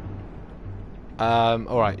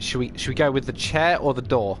 Alright, should we go with the chair or the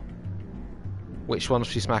door? Which one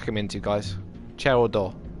should we smack him into, guys? Chair or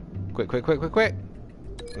door? Quick, quick, quick, quick, quick.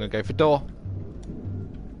 I'm gonna go for door.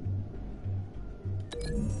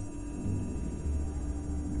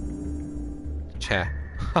 Chair.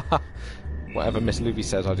 Whatever Miss Luffy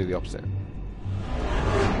says, I'll do the opposite.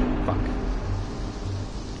 Fuck.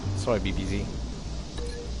 Sorry, BBZ.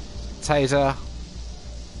 Taser.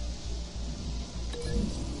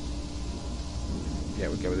 Yeah,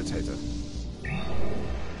 we'll go with the taser.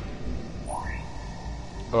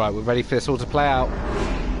 Alright, we're ready for this all to play out.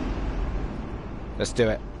 Let's do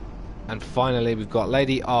it. And finally, we've got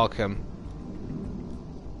Lady Arkham,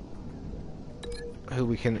 who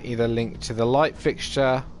we can either link to the light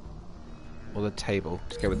fixture or the table.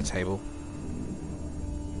 Let's go with the table.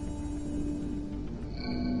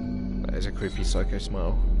 That is a creepy psycho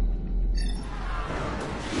smile.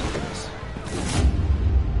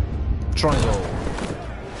 Triangle.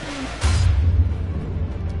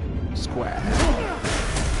 Square.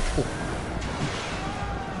 Ooh.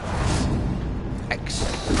 X.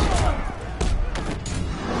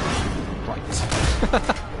 Right.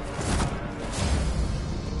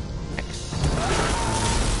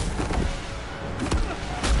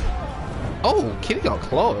 Oh, Kitty got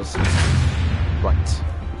claws. Right.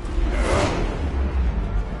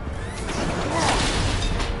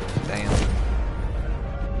 Damn.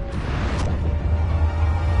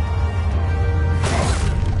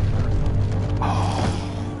 Oh.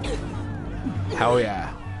 Hell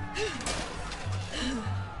yeah.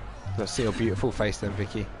 Let's see your beautiful face then,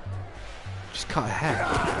 Vicky. Just cut her hair.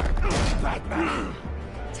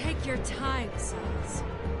 Take your time, sons.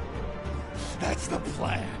 That's the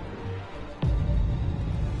plan.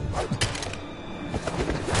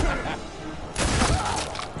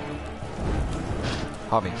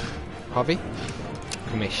 Harvey. Harvey?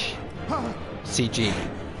 Commish. CG.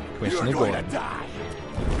 Commissioner Gordon.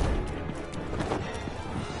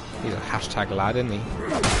 He's a hashtag lad, isn't he?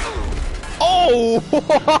 Oh!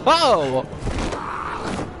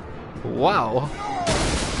 Wow!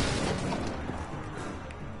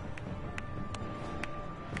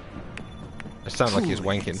 It sounded like he was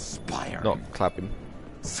wanking, not clapping.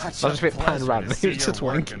 Such I was just a bit pan ran. pleasure to He was see just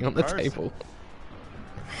your work wanking in on the person. table.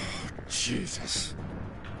 Jesus.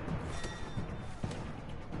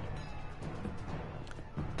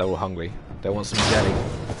 They're all hungry. They want some jelly.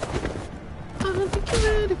 I don't think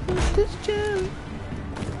you're ready for this jelly.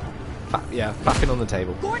 Yeah, fapping on the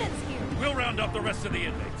table. Gordon's here. We'll round up the rest of the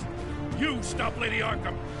inmates. You stop Lady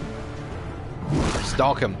Arkham.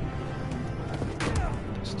 Stalk him.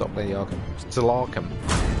 Stop Lady Arkham. Still Arkham.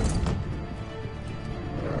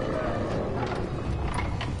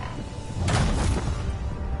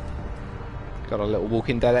 Got a little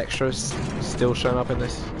Walking Dead extras still showing up in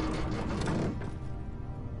this.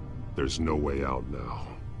 There's no way out now.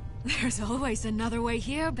 There's always another way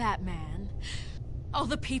here, Batman. All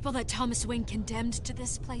the people that Thomas Wayne condemned to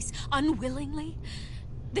this place unwillingly,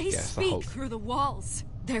 they speak through the walls.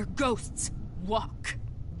 Their ghosts walk.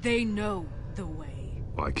 They know the way.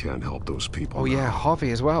 I can't help those people. Oh yeah,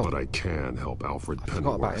 Harvey as well. But I can help Alfred I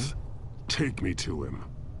forgot about Pennyworth. him. Take me to him.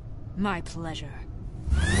 My pleasure.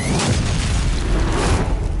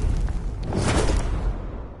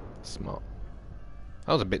 Smart.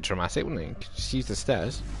 That was a bit dramatic, wasn't it? Just use the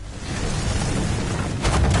stairs.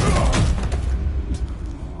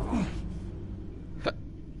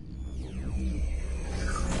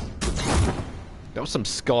 That was some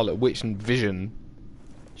Scarlet Witch and Vision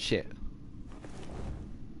shit.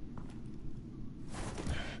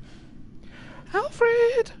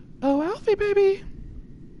 Alfred! Oh, Alfie, baby!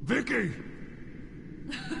 Vicky!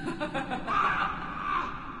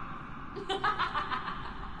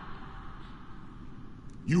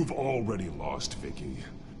 You've already lost, Vicky.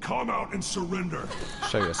 Come out and surrender.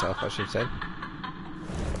 Show yourself, I should say.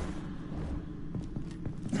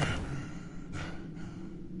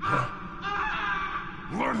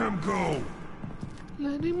 Let him go!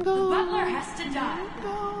 Let him go. The butler has to die.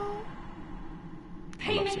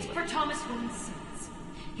 Payment for Thomas Wayne's sins.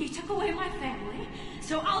 He took away my family,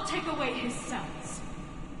 so I'll take away his sons.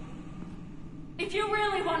 If you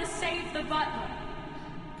really want to save the butler,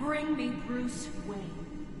 bring me Bruce Wayne.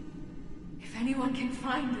 anyone can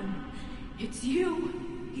find him, it's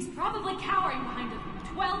you. He's probably cowering behind a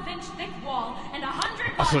 12-inch thick wall and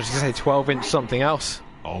 100... I thought you were going to say 12-inch something else.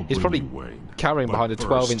 He's probably cowering behind a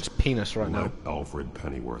 12-inch penis right now. Let Alfred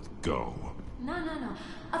Pennyworth go. No.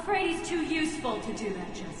 Afraid he's too useful to do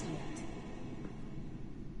that just yet.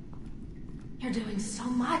 You're doing so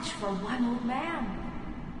much for one old man.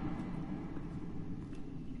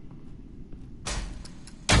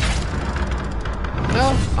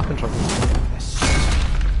 No, I can try this.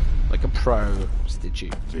 Like a pro, did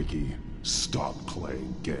you? Vicky, stop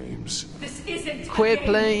playing games. This isn't Quit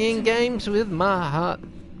playing games with my heart.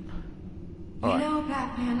 You know,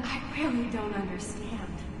 Batman, I really don't understand.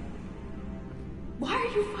 Why are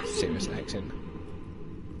you fighting Serious me? accent.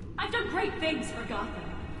 I've done great things for Gotham.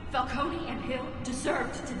 Falcone and Hill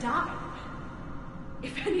deserved to die.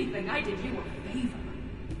 If anything, I did you a favor.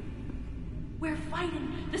 We're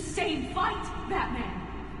fighting the same fight, Batman.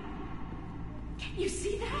 Can you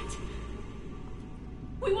see that?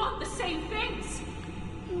 We want the same things.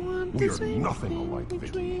 We are nothing alike,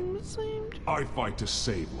 Vicky. I fight to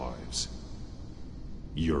save lives.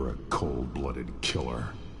 You're a cold-blooded killer.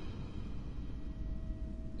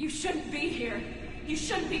 You shouldn't be here. You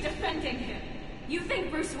shouldn't be defending him. You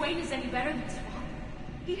think Bruce Wayne is any better than his father?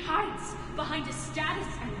 He hides behind his status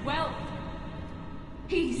and wealth.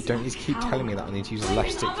 You don't need to keep telling me that I need to use the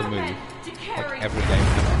left stick to move. Like every game.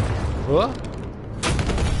 What?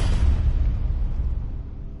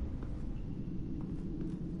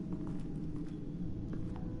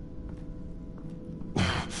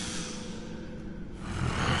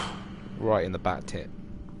 Right in the back tit.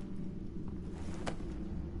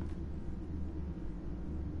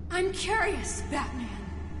 I'm curious, Batman.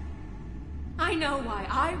 I know why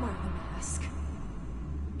I wear the mask.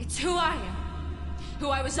 It's who I am. Who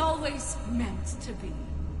I was always meant to be.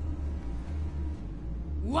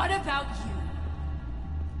 What about you?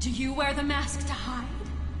 Do you wear the mask to hide?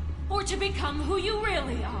 Or to become who you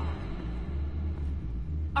really are?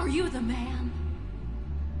 Are you the man?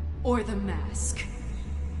 Or the mask?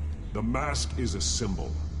 The mask is a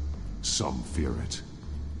symbol. Some fear it.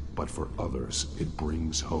 But for others, it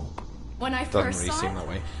brings hope. When I Doesn't first really saw seem it, that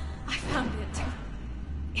way. I found it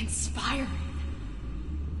inspiring.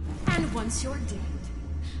 And once you're dead,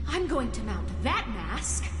 I'm going to mount that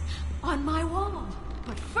mask on my wall.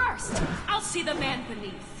 But first, I'll see the man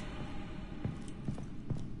beneath.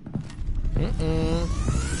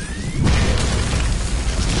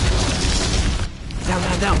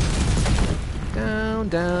 Down,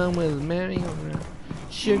 down with merry-go-round.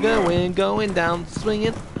 Sugar wind going down,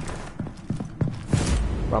 swinging.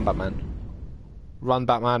 Run, Batman. Run,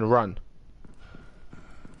 Batman, run.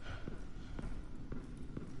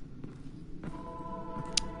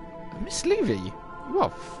 Miss Levy, you are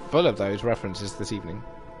full of those references this evening.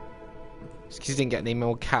 It's because you didn't get any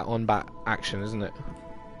more cat on bat action, isn't it?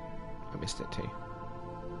 I missed it too.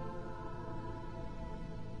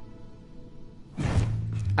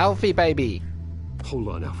 Alfie, baby. Hold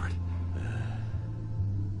on, Alfred.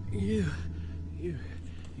 You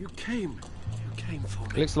came for me.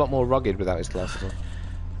 He looks a lot more rugged without his glasses on.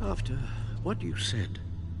 After what you said,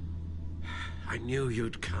 I knew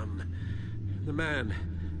you'd come. The man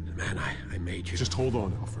I made you. Just hold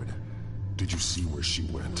on, Alfred. Did you see where she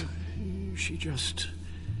went? She just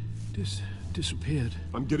disappeared.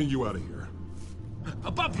 I'm getting you out of here.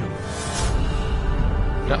 Above you!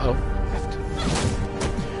 Uh-oh.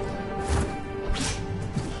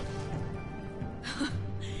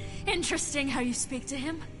 Interesting how you speak to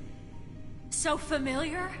him. So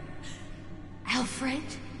familiar. Alfred.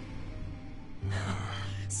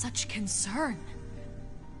 Such concern.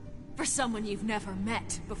 For someone you've never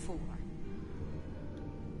met before.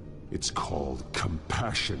 It's called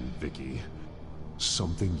compassion, Vicky.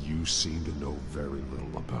 Something you seem to know very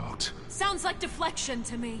little about. Sounds like deflection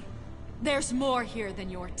to me. There's more here than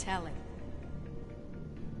you're telling.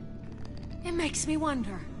 It makes me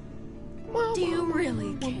wonder. Do you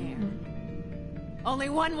really care? Only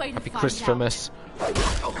one way to Happy find Christopher out. Miss.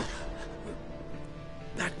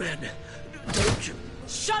 That man, don't you?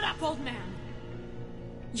 Shut up, old man.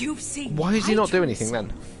 You've seen. Why is he not doing anything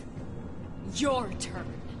then? Your turn.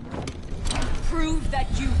 Prove that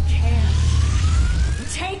you can.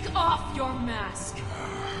 Take off your mask.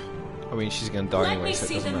 I mean, she's gonna die Let anyway, me so it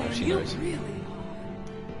see doesn't the matter if man she you knows. really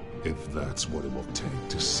are. If that's what it will take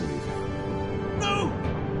to save him. No!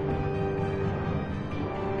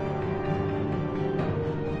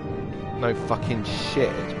 No fucking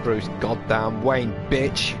shit, it's Bruce goddamn Wayne,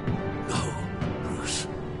 bitch. No, Bruce.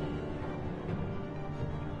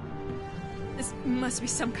 This must be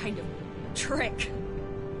some kind of trick.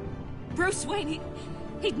 Bruce Wayne,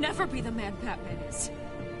 He'd never be the man Batman is.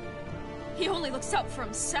 He only looks out for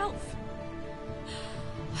himself.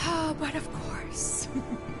 But of course,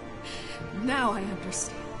 now I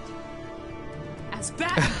understand. As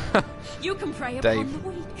Batman, you can prey upon the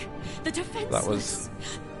weak, the defenseless.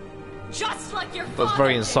 Just like your father. That's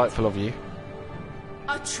very insightful of you.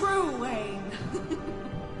 A true Wayne.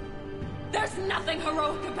 There's nothing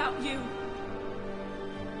heroic about you.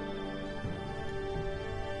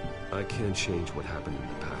 I can't change what happened in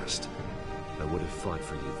the past. I would have fought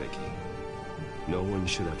for you, Vicky. No one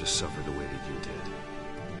should have to suffer the way that you did.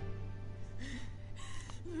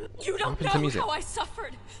 You don't know how I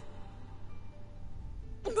suffered.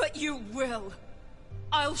 But you will.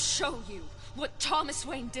 I'll show you what Thomas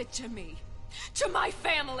Wayne did to me. To my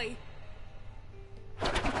family.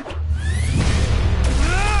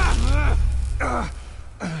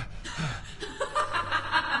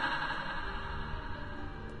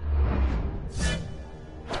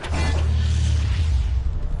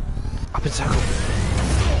 Up in circle.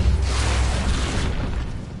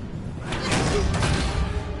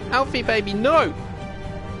 Alfie, baby, no!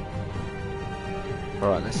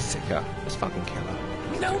 Alright, let's sick her. Let's fucking kill her.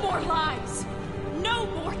 No more lies! No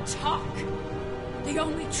more talk! The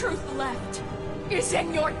only truth left is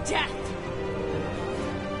in your death!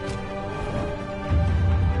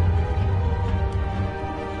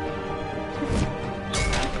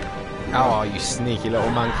 How are you, sneaky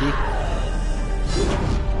little monkey?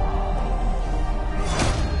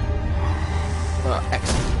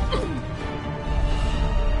 Excellent.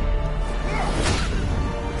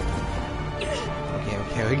 Okay.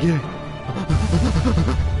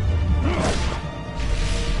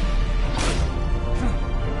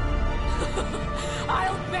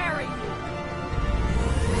 I'll bury you.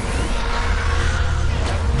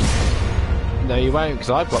 No, you won't, because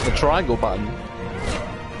I've got the triangle button.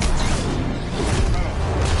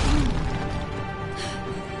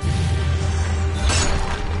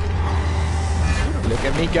 Look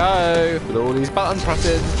at me go with all these buttons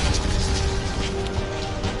pressed.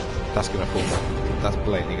 That's gonna fall. That's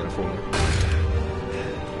blatantly gonna fall.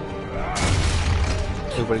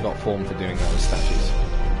 We've already got form for doing that with statues.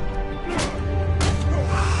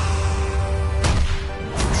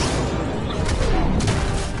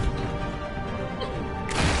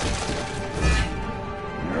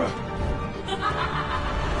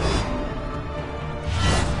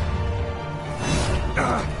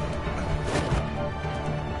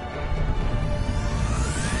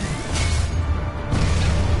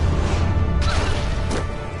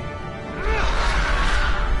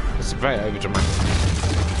 Very overdramatic.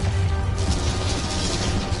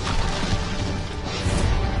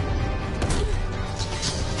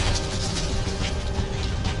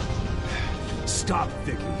 Stop,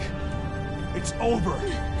 Vicky. It's over.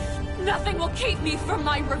 Nothing will keep me from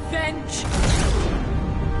my revenge.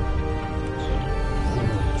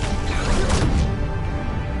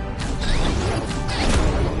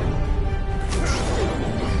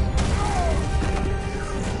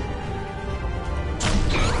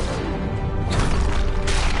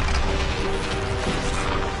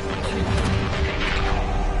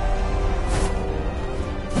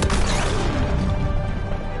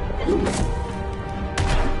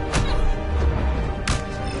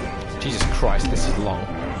 Jesus Christ, this is long.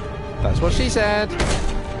 That's what she said.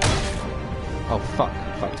 Oh fuck,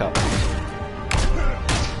 fucked up.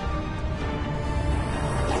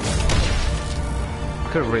 I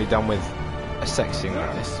could have really done with a sex scene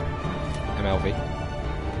like this. MLV.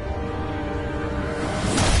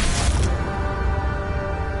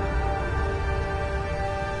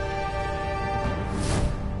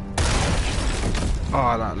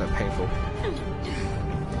 Oh, that looked painful.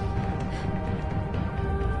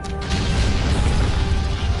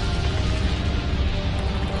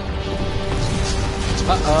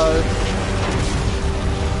 Uh-oh.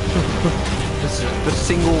 This is the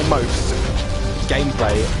single most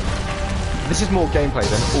gameplay. This is more gameplay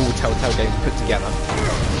than all Telltale games put together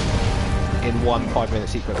in one 5-minute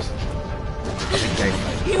sequence. I think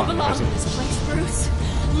gameplay. You belong in this place, Bruce.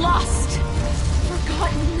 Lost.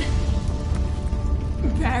 Forgotten.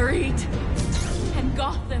 Buried. And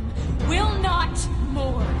Gotham will not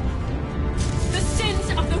mourn. The sins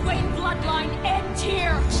of the Wayne bloodline end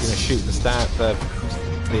here. He's gonna shoot the statue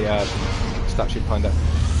behind it.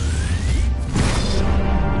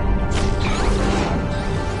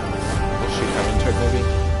 We'll shoot her into it, maybe.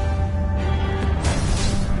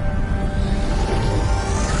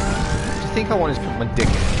 I think I want to put my dick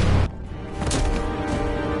in.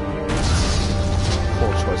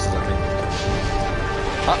 Poor choices, I think.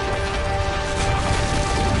 Up.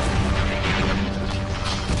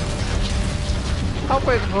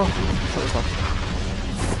 Alfred! Oh,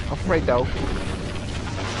 Alfredo.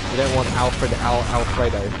 We don't want Alfredo.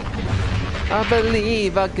 I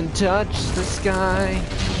believe I can touch the sky.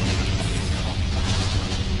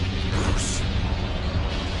 Bruce.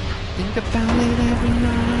 Think about it every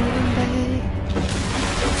night and day.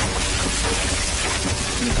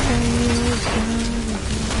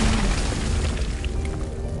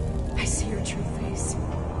 I see your true face.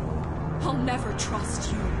 I'll never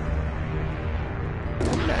trust you.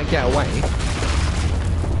 Better get away.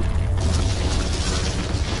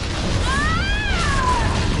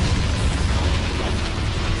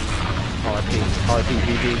 RIP,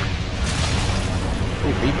 BB.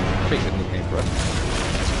 Oh, BB. Pretty good nickname for us.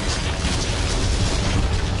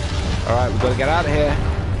 Alright, we've got to get out of here.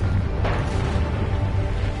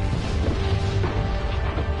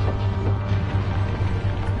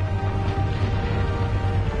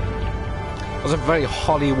 It was a very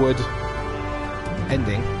Hollywood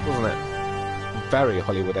ending, wasn't it? Very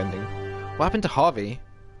Hollywood ending. What happened to Harvey?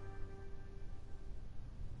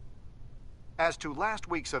 As to last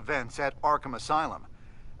week's events at Arkham Asylum,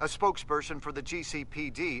 a spokesperson for the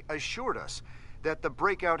GCPD assured us that the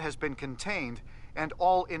breakout has been contained and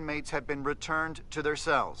all inmates have been returned to their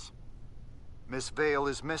cells. Miss Vale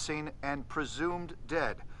is missing and presumed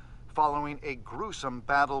dead following a gruesome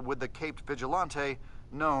battle with the caped vigilante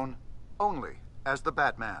known only as the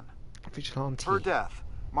Batman. Vigilante. Her death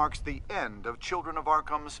marks the end of Children of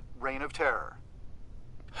Arkham's reign of terror.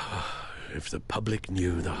 If the public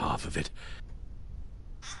knew the half of it.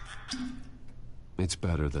 It's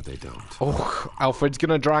better that they don't. Oh, Alfred's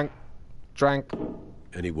gonna drank.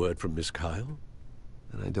 Any word from Miss Kyle?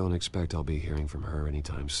 And I don't expect I'll be hearing from her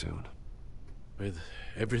anytime soon. With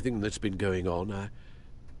everything that's been going on,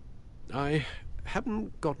 I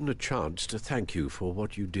haven't gotten a chance to thank you for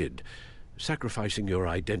what you did, sacrificing your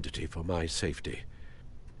identity for my safety.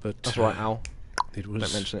 But that's right, Al. It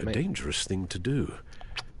was a dangerous thing to do.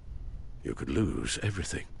 You could lose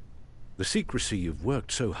everything. The secrecy you've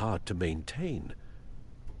worked so hard to maintain.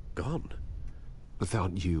 Gone.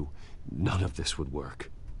 Without you, none of this would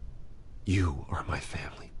work. You are my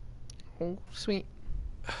family. Oh, sweet.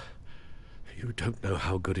 You don't know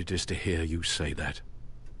how good it is to hear you say that.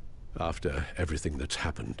 After everything that's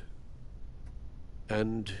happened.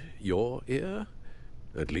 And your ear?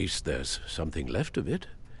 At least there's something left of it.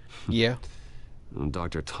 Yeah.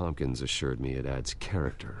 Dr. Tompkins assured me it adds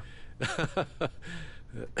character.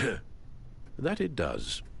 That it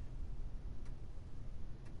does.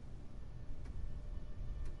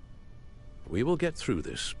 We will get through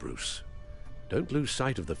this, Bruce. Don't lose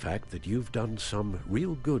sight of the fact that you've done some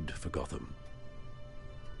real good for Gotham.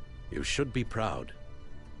 You should be proud.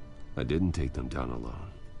 I didn't take them down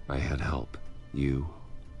alone. I had help. You,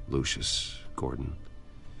 Lucius, Gordon,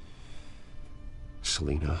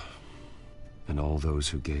 Selina, and all those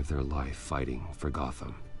who gave their life fighting for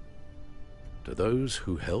Gotham. To those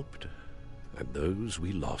who helped, and those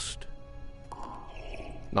we lost.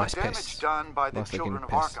 Nice The damage piss. done by the Nice Children of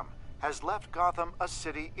piss. Arkham has left Gotham a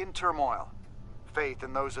city in turmoil. Faith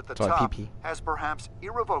in those at the Sorry, top PP. has perhaps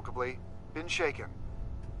irrevocably been shaken.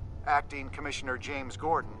 Acting Commissioner James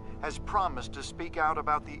Gordon has promised to speak out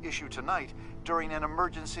about the issue tonight during an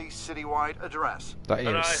emergency citywide address. That And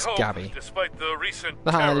I is hope, scabby. despite the recent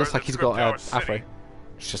Nah, it terror looks like that he's gripped got our an city, afro.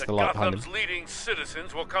 It's just that the light behind Gotham's him. leading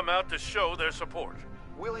citizens will come out to show their support.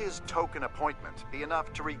 Will his token appointment be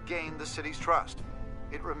enough to regain the city's trust?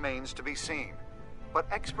 It remains to be seen. But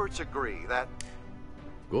experts agree that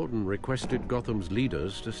Gordon requested Gotham's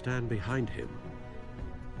leaders to stand behind him.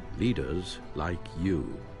 Leaders like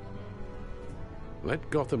you. Let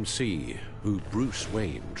Gotham see who Bruce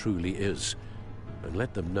Wayne truly is, and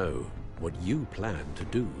let them know what you plan to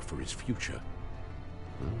do for his future.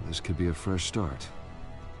 Well, this could be a fresh start.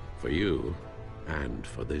 For you, and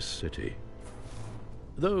for this city.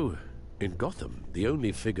 Though, in Gotham, the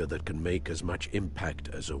only figure that can make as much impact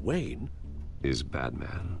as a Wayne is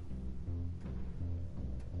Batman.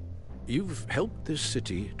 You've helped this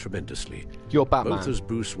city tremendously. You're Batman. Both as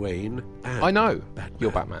Bruce Wayne and I know. Batman.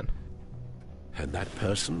 You're Batman. And that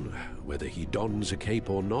person, whether he dons a cape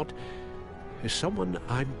or not, is someone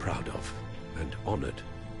I'm proud of and honored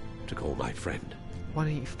to call my friend. Why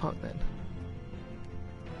don't you fuck then?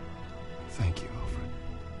 Thank you, Alfred.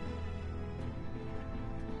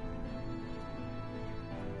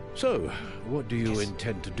 So, what do you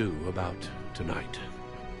intend to do about tonight?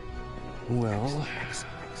 Well,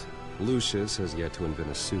 Lucius has yet to invent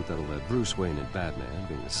a suit that'll let Bruce Wayne and Batman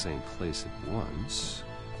be in the same place at once.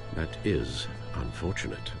 That is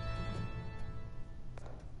unfortunate.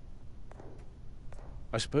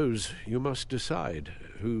 I suppose you must decide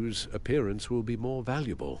whose appearance will be more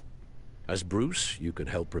valuable. As Bruce, you can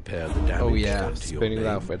help repair the damage Oh yeah, done to your spinning with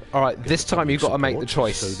name. Alfred. Alright, this time you've got to make the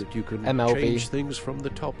choice. So that you can MLB. change things from the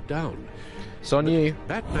top down. It's on you.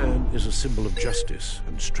 Batman is a symbol of justice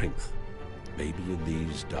and strength. Maybe in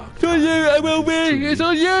these dark It's on you, MLB! It's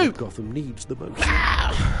on you! Gotham needs the most.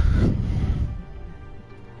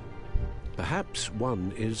 Perhaps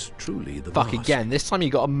one is truly the Fuck mask. again, this time you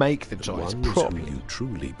got to make the choice One is properly. who you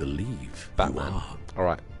truly believe Batman. you are.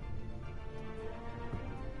 Alright.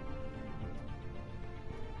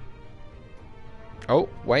 Oh,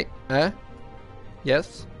 wait.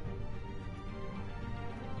 Yes?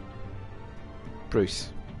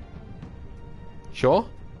 Bruce. Sure?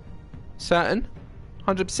 Certain?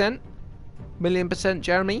 100%? $1,000,000%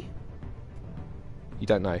 Jeremy? You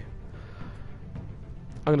don't know.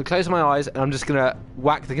 I'm going to close my eyes and I'm just going to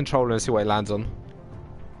whack the controller and see what it lands on.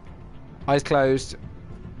 Eyes closed.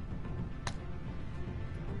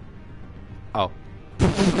 Oh.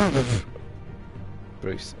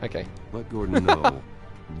 Bruce, okay. Let Gordon know.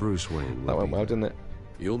 Bruce Wayne. That went well, didn't it?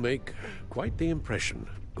 You'll make quite the impression.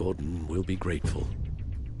 Gordon will be grateful.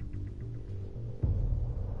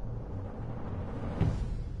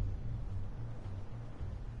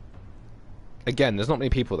 Again, there's not many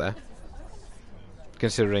people there,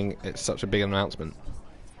 considering it's such a big announcement.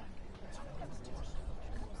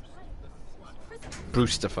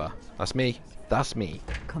 Brucifer. That's me. That's me.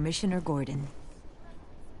 Commissioner Gordon.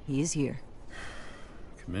 He is here.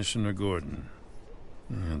 Commissioner Gordon.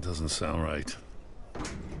 It doesn't sound right.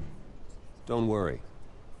 Don't worry.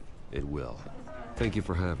 It will. Thank you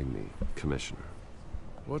for having me, Commissioner.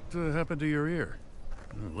 What happened to your ear?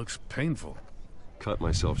 It looks painful. Cut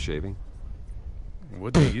myself shaving.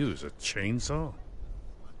 What do you use, a chainsaw?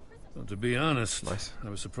 Well, to be honest, I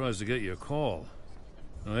was surprised to get your call.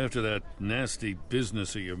 Now, after that nasty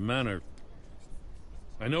business at your manor,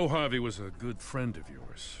 I know Harvey was a good friend of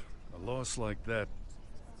yours. A loss like that,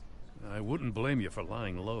 I wouldn't blame you for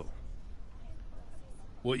lying low.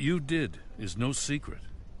 What you did is no secret.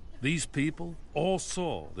 These people all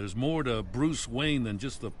saw there's more to Bruce Wayne than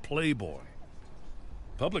just the playboy.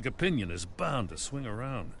 Public opinion is bound to swing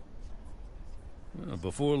around. Well,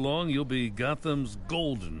 before long, you'll be Gotham's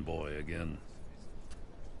golden boy again.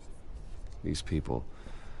 These people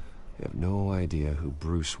have no idea who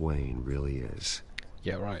Bruce Wayne really is.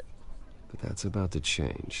 Yeah, right. But that's about to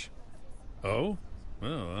change. Oh?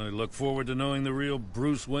 Well, I look forward to knowing the real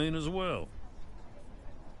Bruce Wayne as well.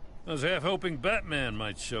 I was half hoping Batman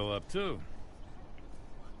might show up, too.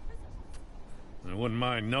 I wouldn't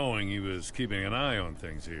mind knowing he was keeping an eye on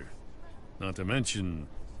things here. Not to mention,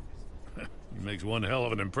 he makes one hell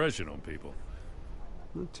of an impression on people.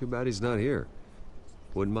 Well, too bad he's not here.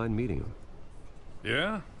 Wouldn't mind meeting him.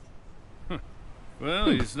 Yeah?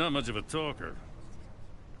 Well, he's not much of a talker.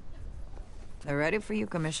 They're ready for you,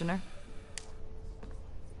 Commissioner.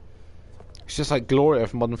 It's just like Gloria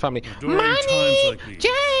from Modern Family. During times like these,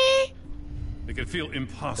 it can feel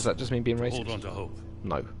impossible. Does that just mean being racist? Hold on to hope.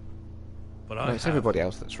 No. But no, it's everybody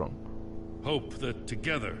else that's wrong. Hope that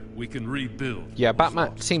together we can rebuild. Yeah,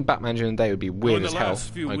 Batman. Seeing Batman during the day would be weird as hell.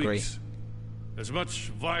 Last few I agree. weeks, as much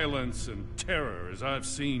violence and terror as I've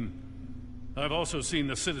seen, I've also seen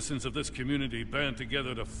the citizens of this community band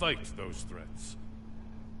together to fight those threats.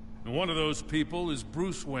 And one of those people is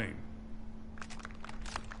Bruce Wayne.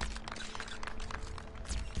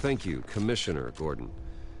 Thank you, Commissioner Gordon.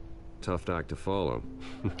 Tough act to follow.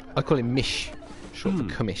 I call him Mish, short for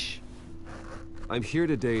commish. I'm here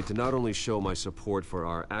today to not only show my support for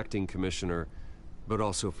our acting commissioner, but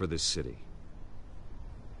also for this city.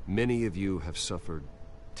 Many of you have suffered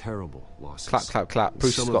terrible losses. Clap, clap, clap.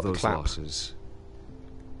 Bruce has Some got of the those clap. losses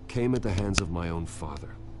came at the hands of my own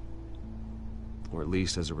father, or at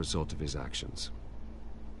least as a result of his actions.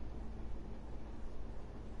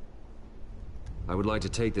 I would like to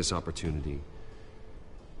take this opportunity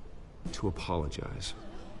to apologize.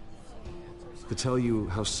 To tell you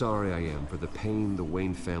how sorry I am for the pain the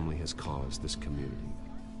Wayne family has caused this community.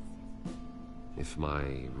 If my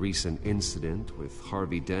recent incident with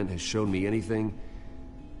Harvey Dent has shown me anything,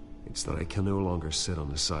 it's that I can no longer sit on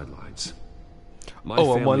the sidelines. My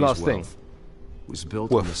Oh, and one family's last thing. wealth was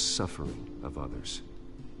built on the suffering of others.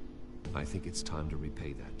 I think it's time to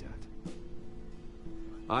repay that debt.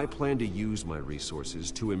 I plan to use my resources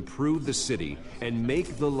to improve the city and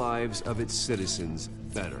make the lives of its citizens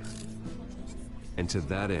better. And to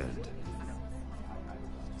that end,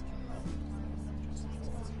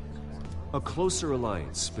 a closer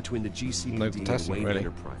alliance between the GCPD and Wayne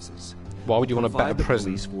Enterprises. Why would you want a provide better the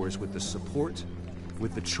prison? police force with the support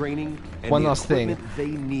with the training and One the last thing. equipment they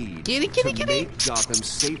need Kitty, to make Gotham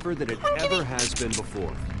safer than it ever has been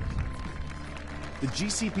before. The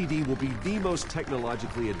GCPD will be the most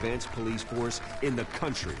technologically advanced police force in the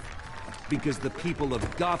country, because the people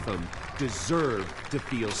of Gotham deserve to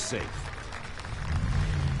feel safe.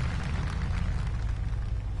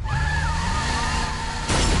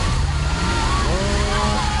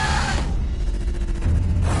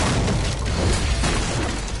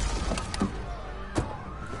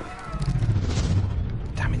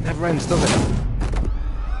 Damn, it never ends, does it?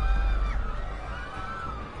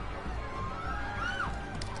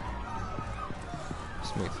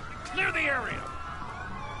 Smooth. Clear the area!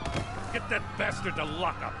 Get that bastard to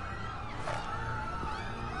lock up!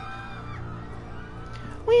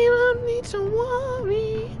 We don't need to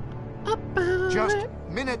worry about Just it.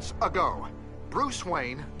 minutes ago, Bruce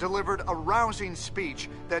Wayne delivered a rousing speech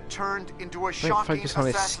that turned into a shocking focus on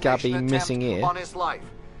his scabby, assassination missing attempt ear. on his life.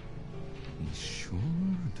 He sure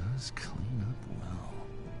does clean up well.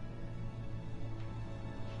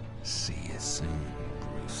 See you soon,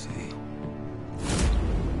 Brucey.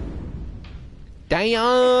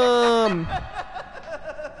 Damn!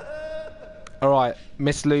 Alright,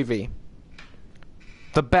 Miss Louvie.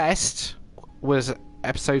 The best was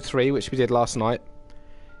episode 3, which we did last night.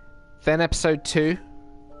 Then episode 2.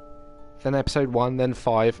 Then episode 1, then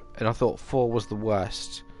 5. And I thought 4 was the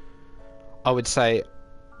worst. I would say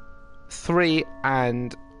 3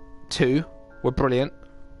 and 2 were brilliant.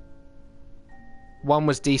 1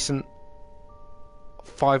 was decent.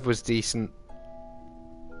 5 was decent.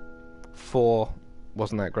 4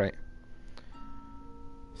 wasn't that great.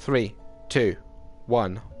 3, 2,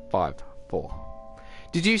 1, 5, 4.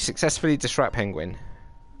 Did you successfully distract Penguin?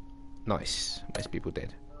 Nice. Most people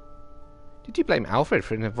did. Did you blame Alfred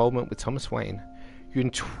for an involvement with Thomas Wayne? You're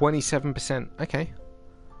in 27%. Okay.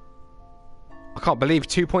 I can't believe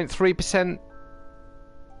 2.3%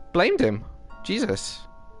 blamed him. Jesus.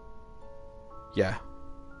 Yeah.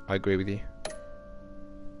 I agree with you.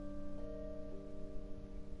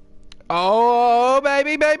 Oh,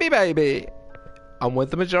 baby, baby, baby. I'm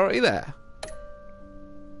with the majority there.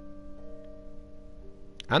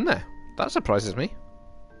 And there. That surprises me.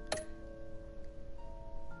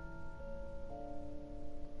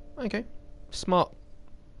 Okay. Smart.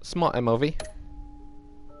 Smart MLV.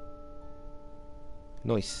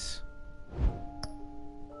 Nice.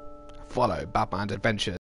 Follow Batman Adventures.